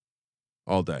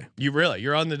 all day.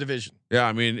 You're on the division. Yeah,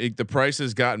 I mean the price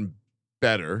has gotten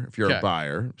better if you're a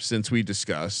buyer since we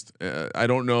discussed. I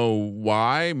don't know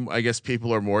why. I guess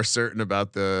people are more certain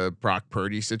about the Brock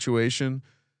Purdy situation.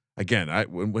 Again,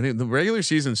 when the regular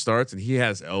season starts and he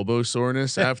has elbow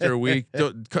soreness after a week,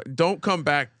 don't come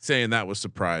back saying that was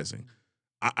surprising.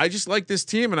 I just like this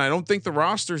team, and I don't think the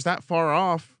roster's that far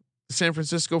off the San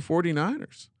Francisco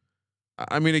 49ers.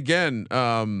 I mean, again,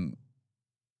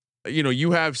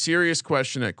 you have serious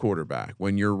question at quarterback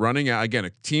when you're running out again,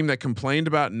 a team that complained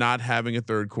about not having a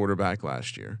third quarterback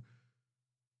last year.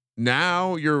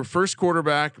 Now your first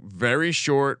quarterback, very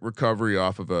short recovery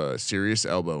off of a serious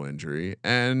elbow injury,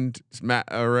 and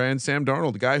Sam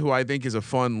Darnold, the guy who I think is a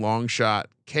fun long shot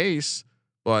case,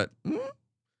 but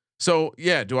so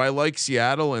yeah, do I like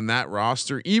Seattle and that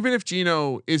roster? Even if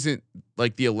Geno isn't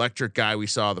like the electric guy we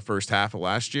saw the first half of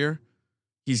last year,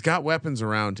 he's got weapons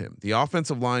around him. The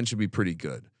offensive line should be pretty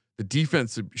good. The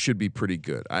defense should be pretty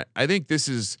good. I think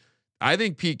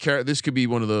Pete Carroll, this could be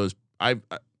one of those.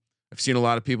 I've seen a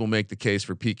lot of people make the case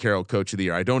for Pete Carroll coach of the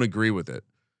year. I don't agree with it,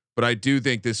 but I do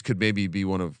think this could maybe be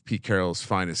one of Pete Carroll's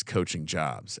finest coaching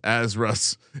jobs as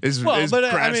Russ is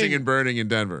crashing and burning in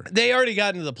Denver. They already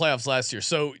got into the playoffs last year,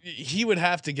 so he would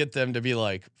have to get them to be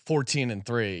like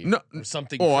 14-3 or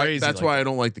something crazy. That's why I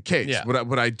don't like the case. Yeah.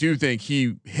 But I do think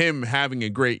him having a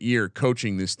great year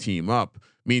coaching this team up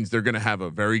means they're going to have a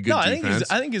very good defense.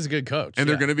 I think he's a good coach, and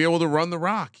they're going to be able to run the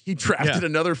rock. He drafted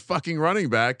another fucking running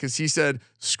back because he said,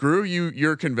 "Screw you,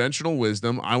 your conventional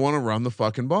wisdom. I want to run the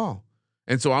fucking ball."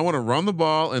 And so I want to run the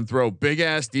ball and throw big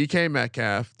ass DK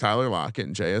Metcalf, Tyler Lockett,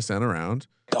 and JSN around.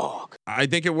 Dog. I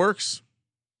think it works.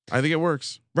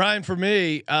 Brian, for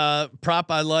me, prop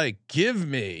I like. Give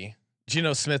me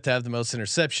Geno Smith to have the most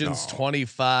interceptions,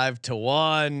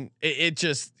 25-1. It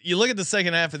just, you look at the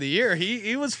second half of the year,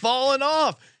 he was falling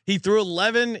off. He threw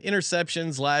 11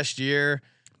 interceptions last year.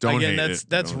 Again,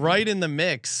 that's right in the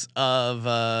mix of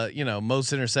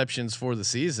most interceptions for the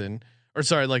season, or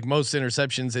sorry, like most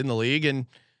interceptions in the league. And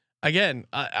again,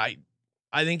 I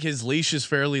think his leash is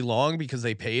fairly long because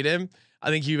they paid him. I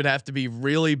think he would have to be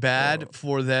really bad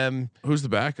for them. Who's the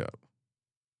backup?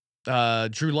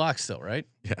 Drew Lock still, right?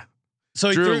 Yeah. So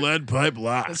he Drew threw lead pipe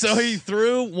Lock. So he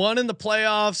threw one in the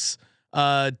playoffs,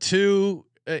 2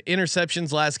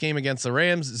 interceptions last game against the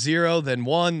Rams, 0, then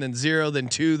 1, then 0, then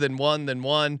 2, then 1, then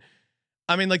 1.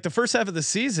 I mean, like the first half of the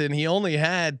season, he only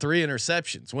had 3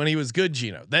 interceptions when he was good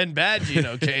Geno. Then bad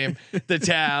Geno came to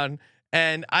town.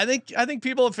 And I think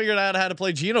people have figured out how to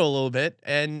play Geno a little bit,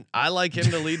 and I like him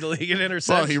to lead the league in interceptions.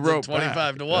 Well, he wrote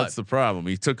 25-1. That's the problem.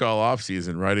 He took all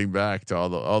offseason writing back to all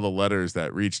the letters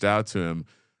that reached out to him.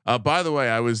 By the way,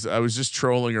 I was just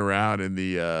trolling around in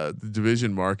the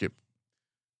division market.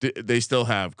 They still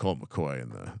have Colt McCoy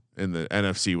in the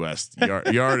NFC West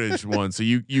yardage one, so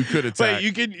you could attack.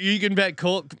 Wait, you can bet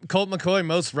Colt McCoy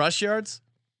most rush yards?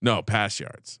 No, pass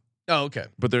yards. Oh, okay.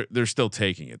 But they're still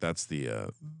taking it. That's the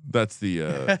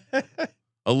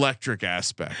electric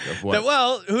aspect of what.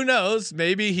 Well, who knows?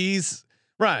 Maybe he's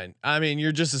Ryan. I mean,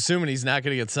 you're just assuming he's not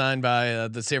going to get signed by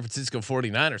the San Francisco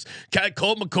 49ers.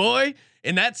 Colt McCoy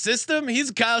in that system,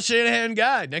 he's a Kyle Shanahan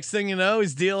guy. Next thing you know,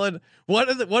 he's dealing. What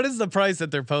is the price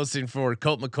that they're posting for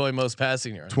Colt McCoy most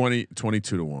passing yards?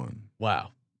 22-1.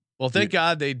 Wow. Well, thank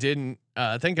God they didn't.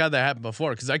 Thank God that happened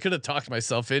before, because I could have talked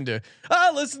myself into.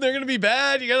 Listen, they're going to be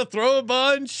bad. You got to throw a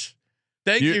bunch.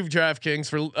 Thank you, DraftKings,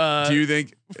 for. Do you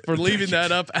think for leaving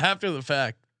that up after the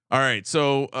fact? All right,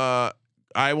 so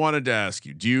I wanted to ask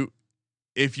you: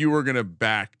 if you were going to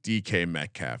back DK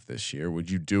Metcalf this year, would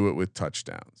you do it with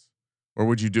touchdowns, or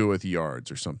would you do it with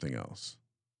yards or something else?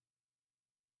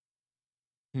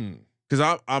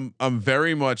 Because I'm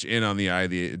very much in on the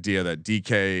idea that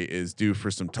DK is due for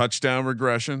some touchdown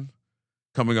regression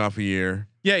coming off a year.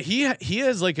 Yeah, he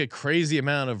has like a crazy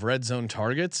amount of red zone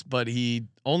targets, but he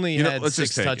only had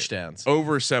 6 touchdowns.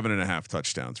 Over 7.5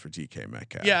 touchdowns for DK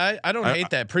Metcalf. Yeah, I don't hate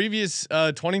that. Previous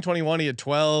 2021 he had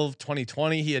 12,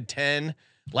 2020 he had 10.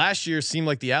 Last year seemed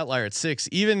like the outlier at 6.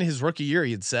 Even his rookie year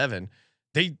he had 7.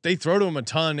 They throw to him a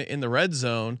ton in the red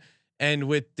zone, and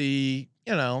with the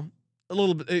a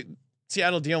little bit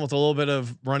Seattle dealing with a little bit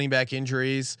of running back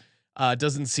injuries. It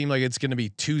doesn't seem like it's going to be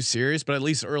too serious, but at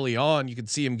least early on, you can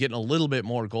see him getting a little bit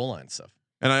more goal line stuff.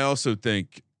 And I also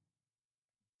think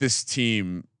this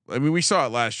team, I mean, we saw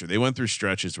it last year. They went through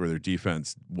stretches where their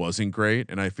defense wasn't great.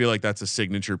 And I feel like that's a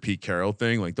signature Pete Carroll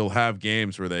thing. Like they'll have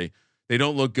games where they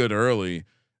don't look good early.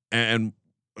 And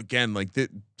again, like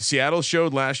Seattle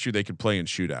showed last year they could play in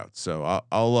shootouts. So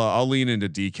I'll lean into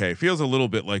DK. Feels a little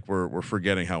bit like we're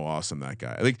forgetting how awesome that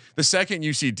guy. I think the second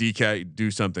you see DK do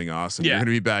something awesome, you're going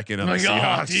to be back in on the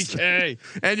Seahawks. DK.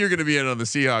 And you're going to be in on the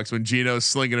Seahawks when Geno's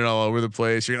slinging it all over the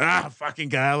place. You're fucking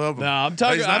guy, I love him. No, I'm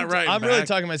talking. I'm really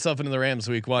talking myself into the Rams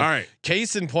week 1. All right.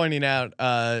 Kaysen pointing out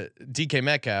DK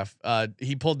Metcalf.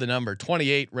 He pulled the number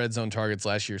 28 red zone targets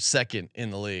last year, 2nd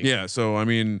in the league. Yeah. So I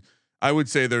mean, I would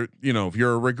say if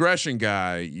you're a regression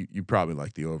guy, you probably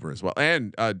like the over as well.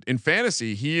 And in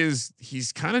fantasy,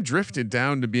 he's kind of drifted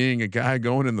down to being a guy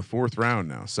going in the 4th round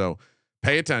now. So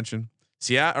pay attention.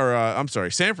 San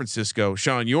Francisco,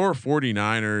 Sean, your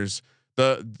 49ers,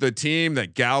 the team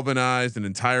that galvanized an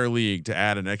entire league to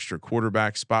add an extra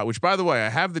quarterback spot, which by the way, I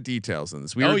have the details on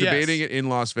this. We were debating it in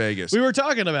Las Vegas. We were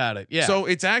talking about it. Yeah. So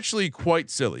it's actually quite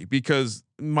silly because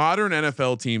modern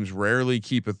NFL teams rarely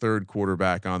keep a 3rd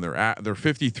quarterback on their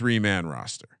 53-man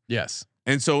roster. Yes.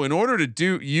 And so in order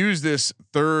to use this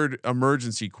 3rd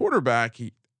emergency quarterback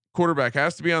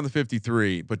has to be on the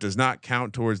 53, but does not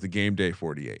count towards the game day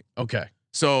 48. Okay.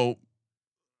 So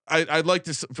I'd like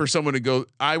for someone to go.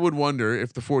 I would wonder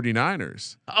if the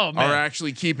 49ers are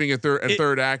actually keeping a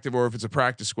third active, or if it's a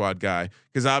practice squad guy,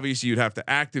 because obviously you'd have to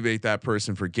activate that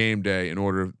person for game day in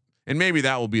order. And maybe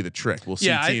that will be the trick. We'll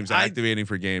see teams activating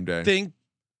for game day. Think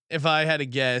if I had to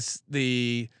guess,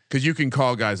 because you can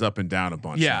call guys up and down a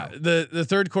bunch. Yeah, now. the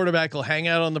 3rd quarterback will hang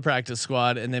out on the practice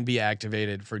squad and then be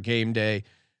activated for game day,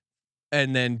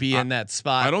 and then be in that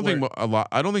spot. I don't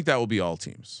think that will be all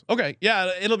teams. Okay,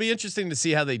 yeah, it'll be interesting to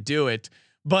see how they do it.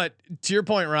 But to your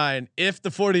point, Ryan, if the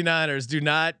 49ers do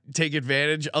not take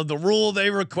advantage of the rule they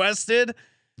requested,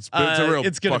 It's a real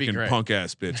it's gonna be fucking great. punk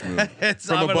ass bitch move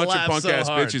from I'm a gonna bunch of laugh punk so ass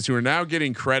hard. bitches who are now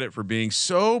getting credit for being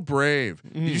so brave.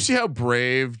 Did you see how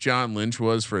brave John Lynch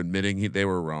was for admitting they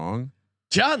were wrong?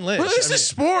 John Lynch. Well, this is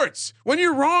sports. When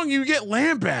you're wrong, you get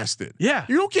lambasted. Yeah.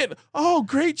 You don't get, oh,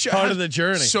 great job. Part of the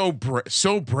journey. So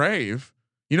brave.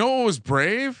 You know what was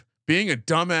brave? Being a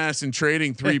dumbass and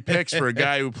trading 3 picks for a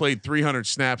guy who played 300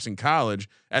 snaps in college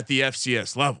at the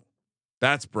FCS level.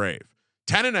 That's brave.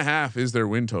 10.5 is their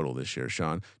win total this year,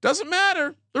 Sean. Doesn't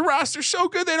matter. The roster's so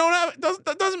good. They don't have,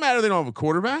 doesn't matter. They don't have a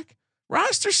quarterback.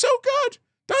 Roster's so good.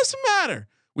 Doesn't matter.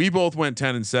 We both went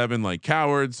 10-7 like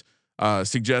cowards,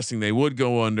 suggesting they would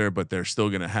go under, but they're still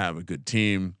going to have a good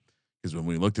team. Because when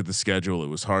we looked at the schedule, it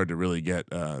was hard to really get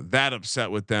that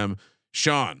upset with them.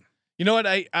 Sean, you know what?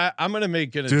 I'm gonna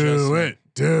make an adjustment.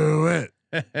 Do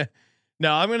it.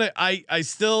 No, I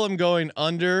still am going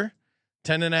under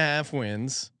 10.5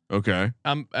 wins. Okay.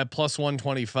 I'm at plus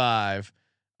 125.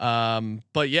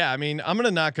 But yeah, I mean, I'm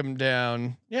gonna knock them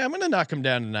down. Yeah, I'm gonna knock them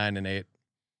down to 9-8.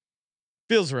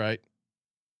 Feels right.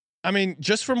 I mean,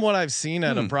 just from what I've seen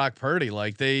out of Brock Purdy,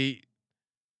 like they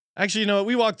actually, you know what?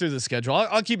 We walked through the schedule.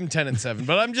 I'll keep them 10-7,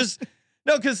 but I'm just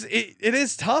no, because it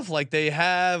is tough. Like they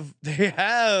have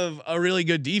a really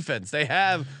good defense. They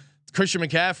have Christian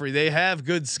McCaffrey. They have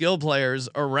good skill players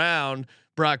around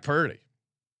Brock Purdy.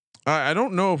 I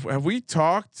don't know if have we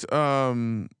talked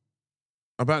about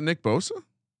Nick Bosa?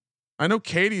 I know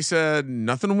Katie said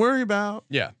nothing to worry about.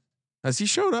 Yeah. Has he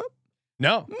showed up?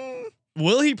 No.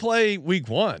 Will he play week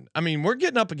 1? I mean, we're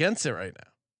getting up against it right now.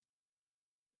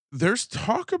 There's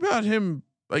talk about him.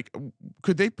 Like,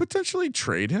 could they potentially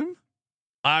trade him?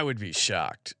 I would be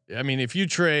shocked. I mean, if you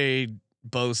trade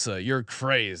Bosa, you're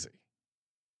crazy.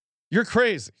 You're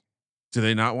crazy. Do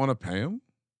they not want to pay him?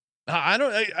 I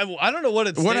don't know what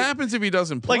it's. What happens if he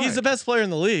doesn't play? Like he's the best player in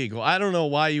the league. Well, I don't know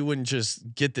why you wouldn't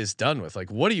just get this done with. Like,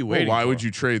 what are you waiting? Why for? would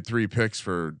you trade 3 picks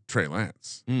for Trey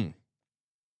Lance?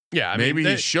 Yeah, I maybe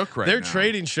mean, he's shook right their now.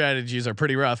 trading strategies are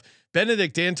pretty rough.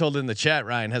 Benedict Dantold in the chat,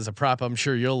 Ryan, has a prop I'm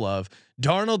sure you'll love.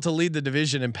 Darnold to lead the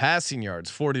division in passing yards,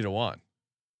 40-1.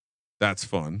 That's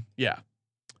fun. Yeah,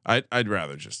 I'd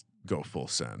rather just go full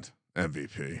send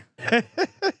MVP.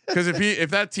 Because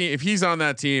if he's on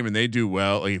that team and they do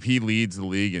well, like if he leads the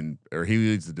league or he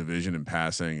leads the division in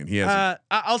passing and he has,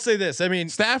 I'll say this. I mean,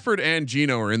 Stafford and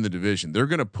Geno are in the division. They're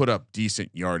going to put up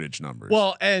decent yardage numbers.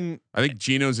 Well, and I think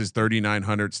Geno's is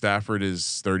 3,900. Stafford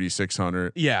is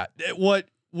 3,600. Yeah.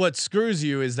 What screws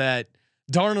you is that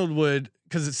Darnold would,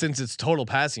 since it's total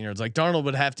passing yards, like Darnold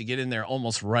would have to get in there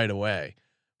almost right away.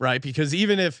 Right. Because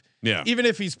even if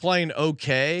he's playing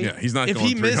okay, he's not, if going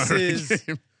he misses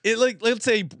it, like, let's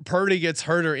say Purdy gets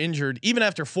hurt or injured, even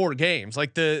after 4 games,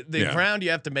 like the ground you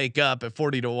have to make up at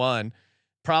 40-1,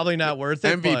 probably not worth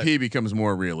it. MVP becomes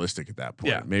more realistic at that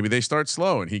point. Yeah. Maybe they start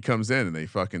slow and he comes in and they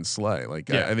fucking slay. Like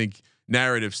I think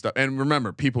narrative stuff. And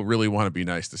remember, people really want to be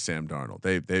nice to Sam Darnold.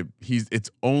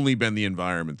 It's only been the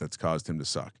environment that's caused him to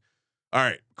suck. All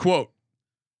right. Quote,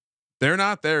 they're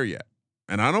not there yet.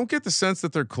 And I don't get the sense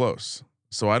that they're close.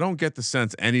 So I don't get the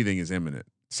sense anything is imminent.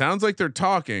 Sounds like they're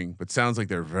talking, but sounds like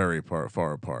they're very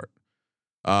far apart.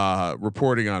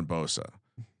 Reporting on Bosa.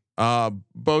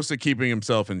 Bosa keeping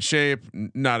himself in shape,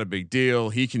 not a big deal.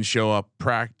 He can show up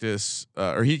practice,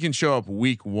 or he can show up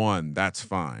week 1. That's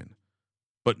fine,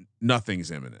 but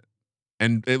nothing's imminent.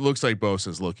 And it looks like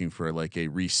Bosa's looking for like a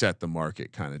reset the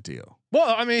market kind of deal.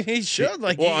 Well, I mean, he should.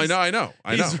 Like, well, I know.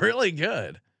 He's really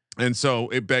good. And so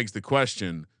it begs the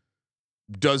question: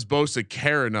 does Bosa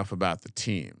care enough about the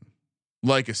team,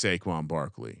 like a Saquon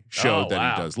Barkley showed he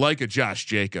does, like a Josh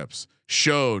Jacobs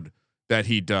showed that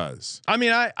he does? I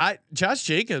mean, I Josh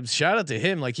Jacobs, shout out to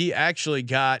him. Like he actually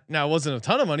got, now it wasn't a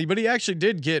ton of money, but he actually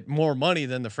did get more money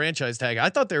than the franchise tag. I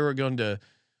thought they were going to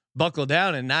buckle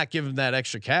down and not give him that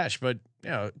extra cash, but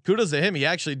kudos to him. He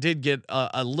actually did get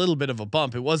a little bit of a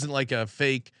bump. It wasn't like a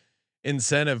fake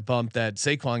incentive bump that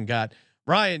Saquon got.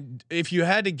 Ryan, if you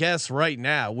had to guess right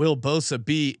now, will Bosa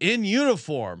be in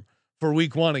uniform for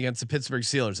week 1 against the Pittsburgh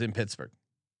Steelers in Pittsburgh?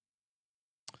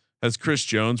 Has Chris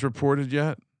Jones reported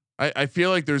yet? I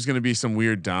feel like there's going to be some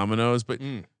weird dominoes, but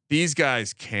these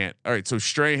guys can't. All right. So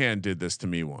Strahan did this to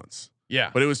me once.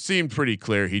 Yeah. But it seemed pretty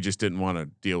clear he just didn't want to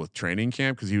deal with training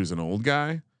camp because he was an old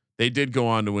guy. They did go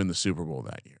on to win the Super Bowl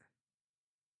that year.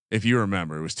 If you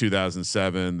remember, it was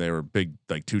 2007. They were big,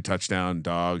 like 2 touchdown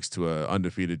dogs to a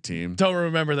undefeated team. Don't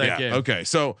remember that game. Okay.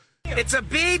 So It's a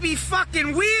baby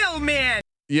fucking wheel, man.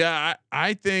 yeah,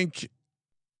 I think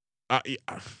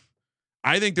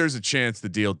there's a chance the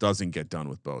deal doesn't get done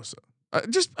with Bosa.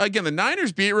 Just again, the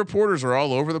Niners beat reporters are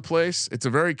all over the place. It's a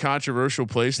very controversial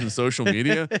place in social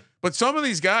media, but some of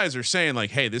these guys are saying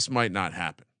like, "Hey, this might not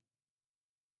happen."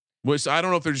 Which I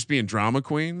don't know if they're just being drama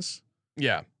queens.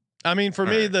 Yeah, I mean, for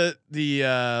me,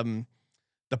 the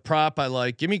prop I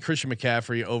like. Give me Christian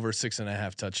McCaffrey over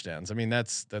 6.5 touchdowns. I mean,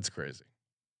 that's crazy.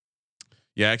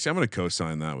 Yeah, actually, I'm going to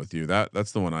co-sign that with you.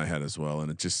 That's the one I had as well, and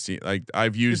it just seems like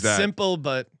I've used It's that. simple,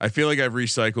 but I feel like I've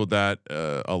recycled that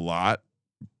a lot,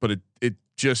 but it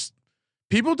just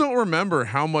people don't remember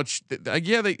how much.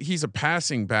 He's a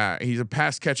passing back. He's a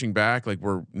pass catching back. Like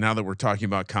now that we're talking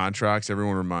about contracts,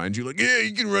 everyone reminds you like, yeah,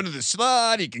 you can run to the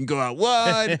slot, he can go out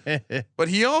wide, but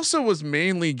he also was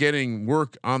mainly getting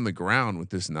work on the ground with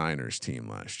this Niners team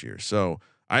last year. So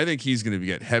I think he's going to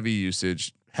get heavy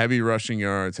usage. Heavy rushing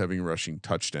yards, heavy rushing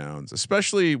touchdowns,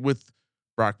 especially with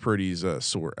Brock Purdy's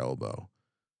sore elbow.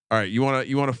 All right, you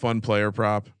want a fun player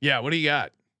prop? Yeah, what do you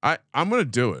got? I'm gonna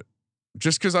do it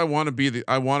just because I want to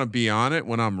be on it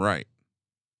when I'm right.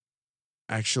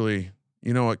 Actually,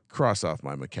 you know what? Cross off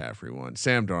my McCaffrey one.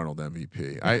 Sam Darnold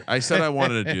MVP. I said I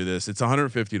wanted to do this. It's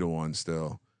 150 to 1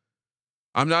 still.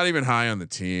 I'm not even high on the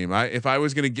team. If I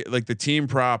was gonna get like the team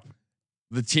prop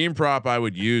I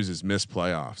would use is miss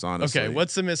playoffs. Honestly. Okay,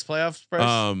 what's the miss playoffs price?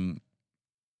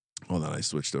 Hold on, I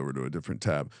switched over to a different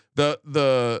tab. But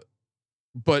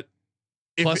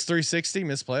Plus 360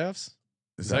 miss playoffs.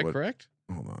 Is that correct?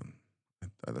 Hold on,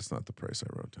 that's not the price I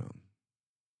wrote down.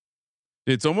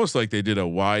 It's almost like they did a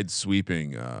wide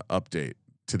sweeping update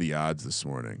to the odds this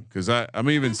morning because I'm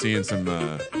even seeing some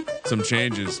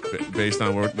changes based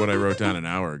on what I wrote down an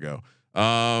hour ago.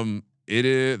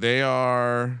 They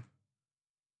are.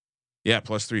 Yeah,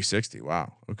 plus 360.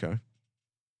 Wow. Okay.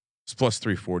 It's plus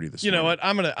 340 this morning. You know what?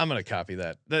 I'm gonna copy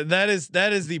that. That is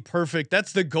the perfect.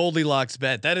 That's the Goldilocks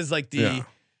bet. That is like the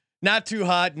not too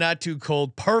hot, not too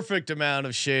cold, perfect amount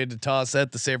of shade to toss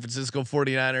at the San Francisco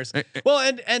 49ers. Well,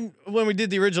 and when we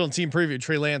did the original team preview,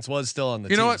 Trey Lance was still on the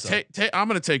team. You know what? So. I'm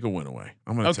gonna take a win away.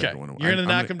 Take a win away. You're gonna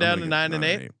knock him down to 9 and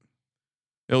 8.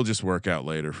 It'll just work out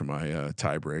later for my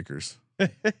tiebreakers.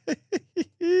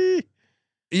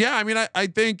 Yeah, I mean, I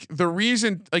think the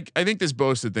reason, like, I think this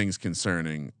boasted thing's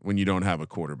concerning when you don't have a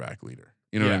quarterback leader.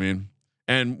 You know what I mean?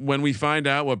 And when we find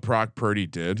out what Brock Purdy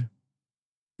did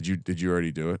you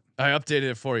already do it? I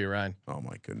updated it for you, Ryan. Oh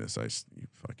my goodness, you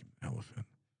fucking elephant.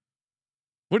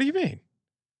 What do you mean?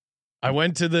 I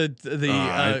went to the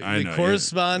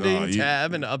corresponding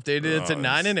tab and updated it to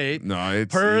 9 and 8. No,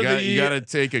 it's you got to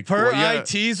take a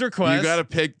IT's request. You got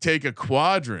to take a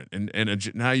quadrant and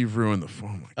now you've ruined the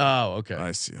form. Oh, okay.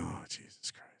 I see. Oh,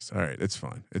 Jesus Christ. All right, it's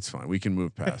fine. It's fine. We can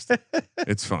move past it.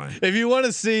 It's fine. If you want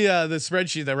to see the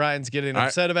spreadsheet that Ryan's getting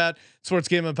upset about,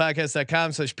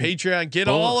 sportsgamingpodcast.com/Patreon. Get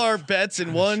all our bets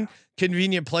in one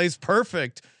convenient place.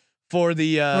 Perfect for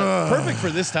the perfect for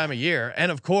this time of year.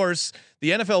 And of course, the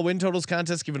NFL win totals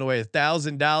contest giving away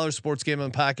 $1,000.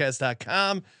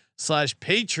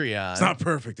 sportsgamingpodcast.com/Patreon. It's not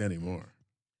perfect anymore.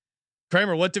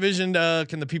 Kramer, what division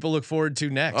can the people look forward to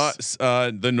next?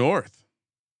 The North,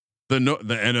 the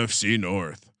NFC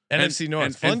North. NFC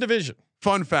North, fun division.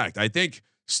 Fun fact: I think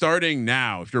starting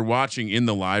now, if you're watching in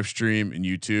the live stream in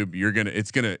YouTube,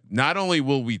 it's gonna not only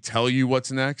will we tell you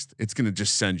what's next, it's gonna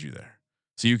just send you there,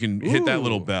 so you can hit that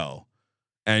little bell.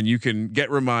 And you can get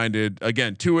reminded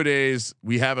again, 2-a-days.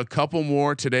 We have a couple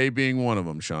more, today being one of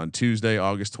them, Sean, Tuesday,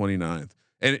 August 29th.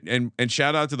 And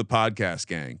shout out to the podcast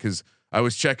gang. Cause I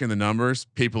was checking the numbers.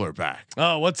 People are back.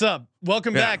 Oh, what's up?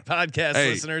 Welcome back, podcast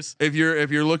listeners. If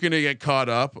you're looking to get caught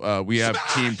up, we have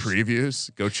team previews.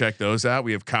 Go check those out.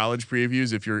 We have college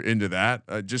previews. If you're into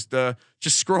that, just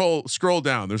scroll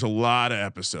down. There's a lot of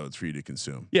episodes for you to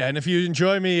consume. Yeah, and if you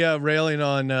enjoy me railing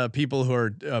on people who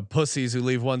are pussies who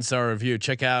leave 1-star review,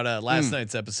 check out last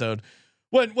night's episode.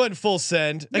 Went full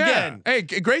send again. Hey,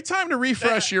 great time to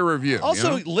refresh your review.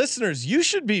 Also, listeners, you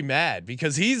should be mad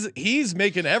because he's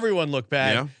making everyone look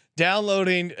bad. Yeah.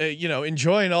 Downloading,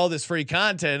 enjoying all this free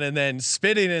content and then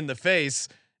spitting in the face.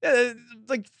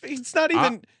 Like it's not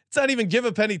even give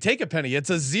a penny, take a penny. It's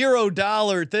a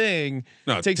 $0 thing.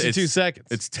 No, it takes you 2 seconds.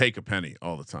 It's take a penny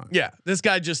all the time. Yeah, this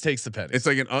guy just takes the penny. It's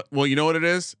like well, you know what it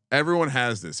is? Everyone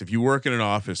has this. If you work in an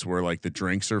office where like the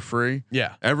drinks are free,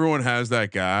 everyone has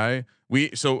that guy.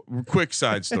 Quick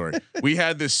side story. We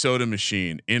had this soda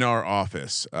machine in our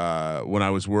office when I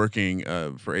was working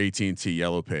for AT&T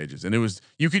Yellow Pages, and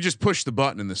you could just push the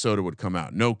button and the soda would come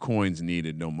out. No coins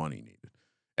needed, no money needed.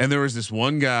 And there was this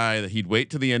one guy that he'd wait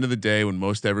to the end of the day when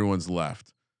most everyone's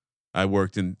left. I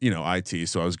worked in IT,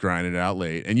 so I was grinding it out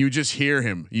late, and you just hear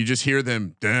him. You just hear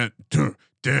them, dun, dun,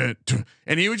 dun, dun,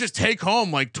 and he would just take home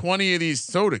like 20 of these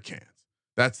soda cans.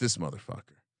 That's this motherfucker.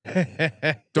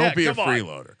 Don't be a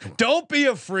freeloader. Don't be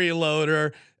a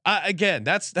freeloader. Again,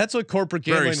 that's what corporate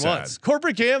gambling wants.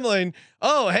 Corporate gambling.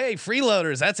 Oh, hey,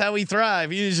 freeloaders. That's how we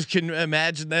thrive. You just can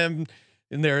imagine them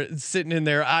sitting in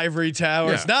their ivory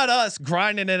towers. Not us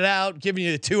grinding it out, giving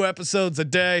you 2 episodes a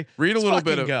day. Read a little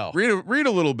bit of read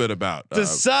a little bit about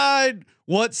decide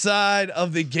what side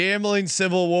of the gambling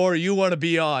civil war you want to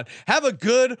be on. Have a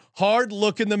good hard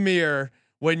look in the mirror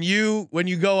when you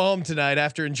go home tonight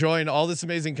after enjoying all this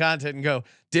amazing content and go,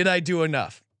 did I do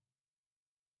enough?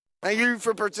 Thank you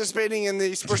for participating in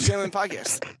the Sports Gambling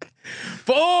Podcast.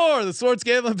 For the Sports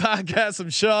Gambling Podcast,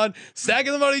 I'm Sean,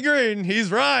 stacking the money green.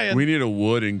 He's Ryan. We need a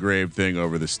wood engraved thing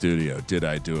over the studio. Did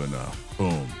I do enough?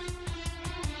 Boom.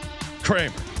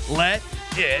 Kramer, let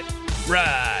it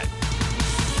ride.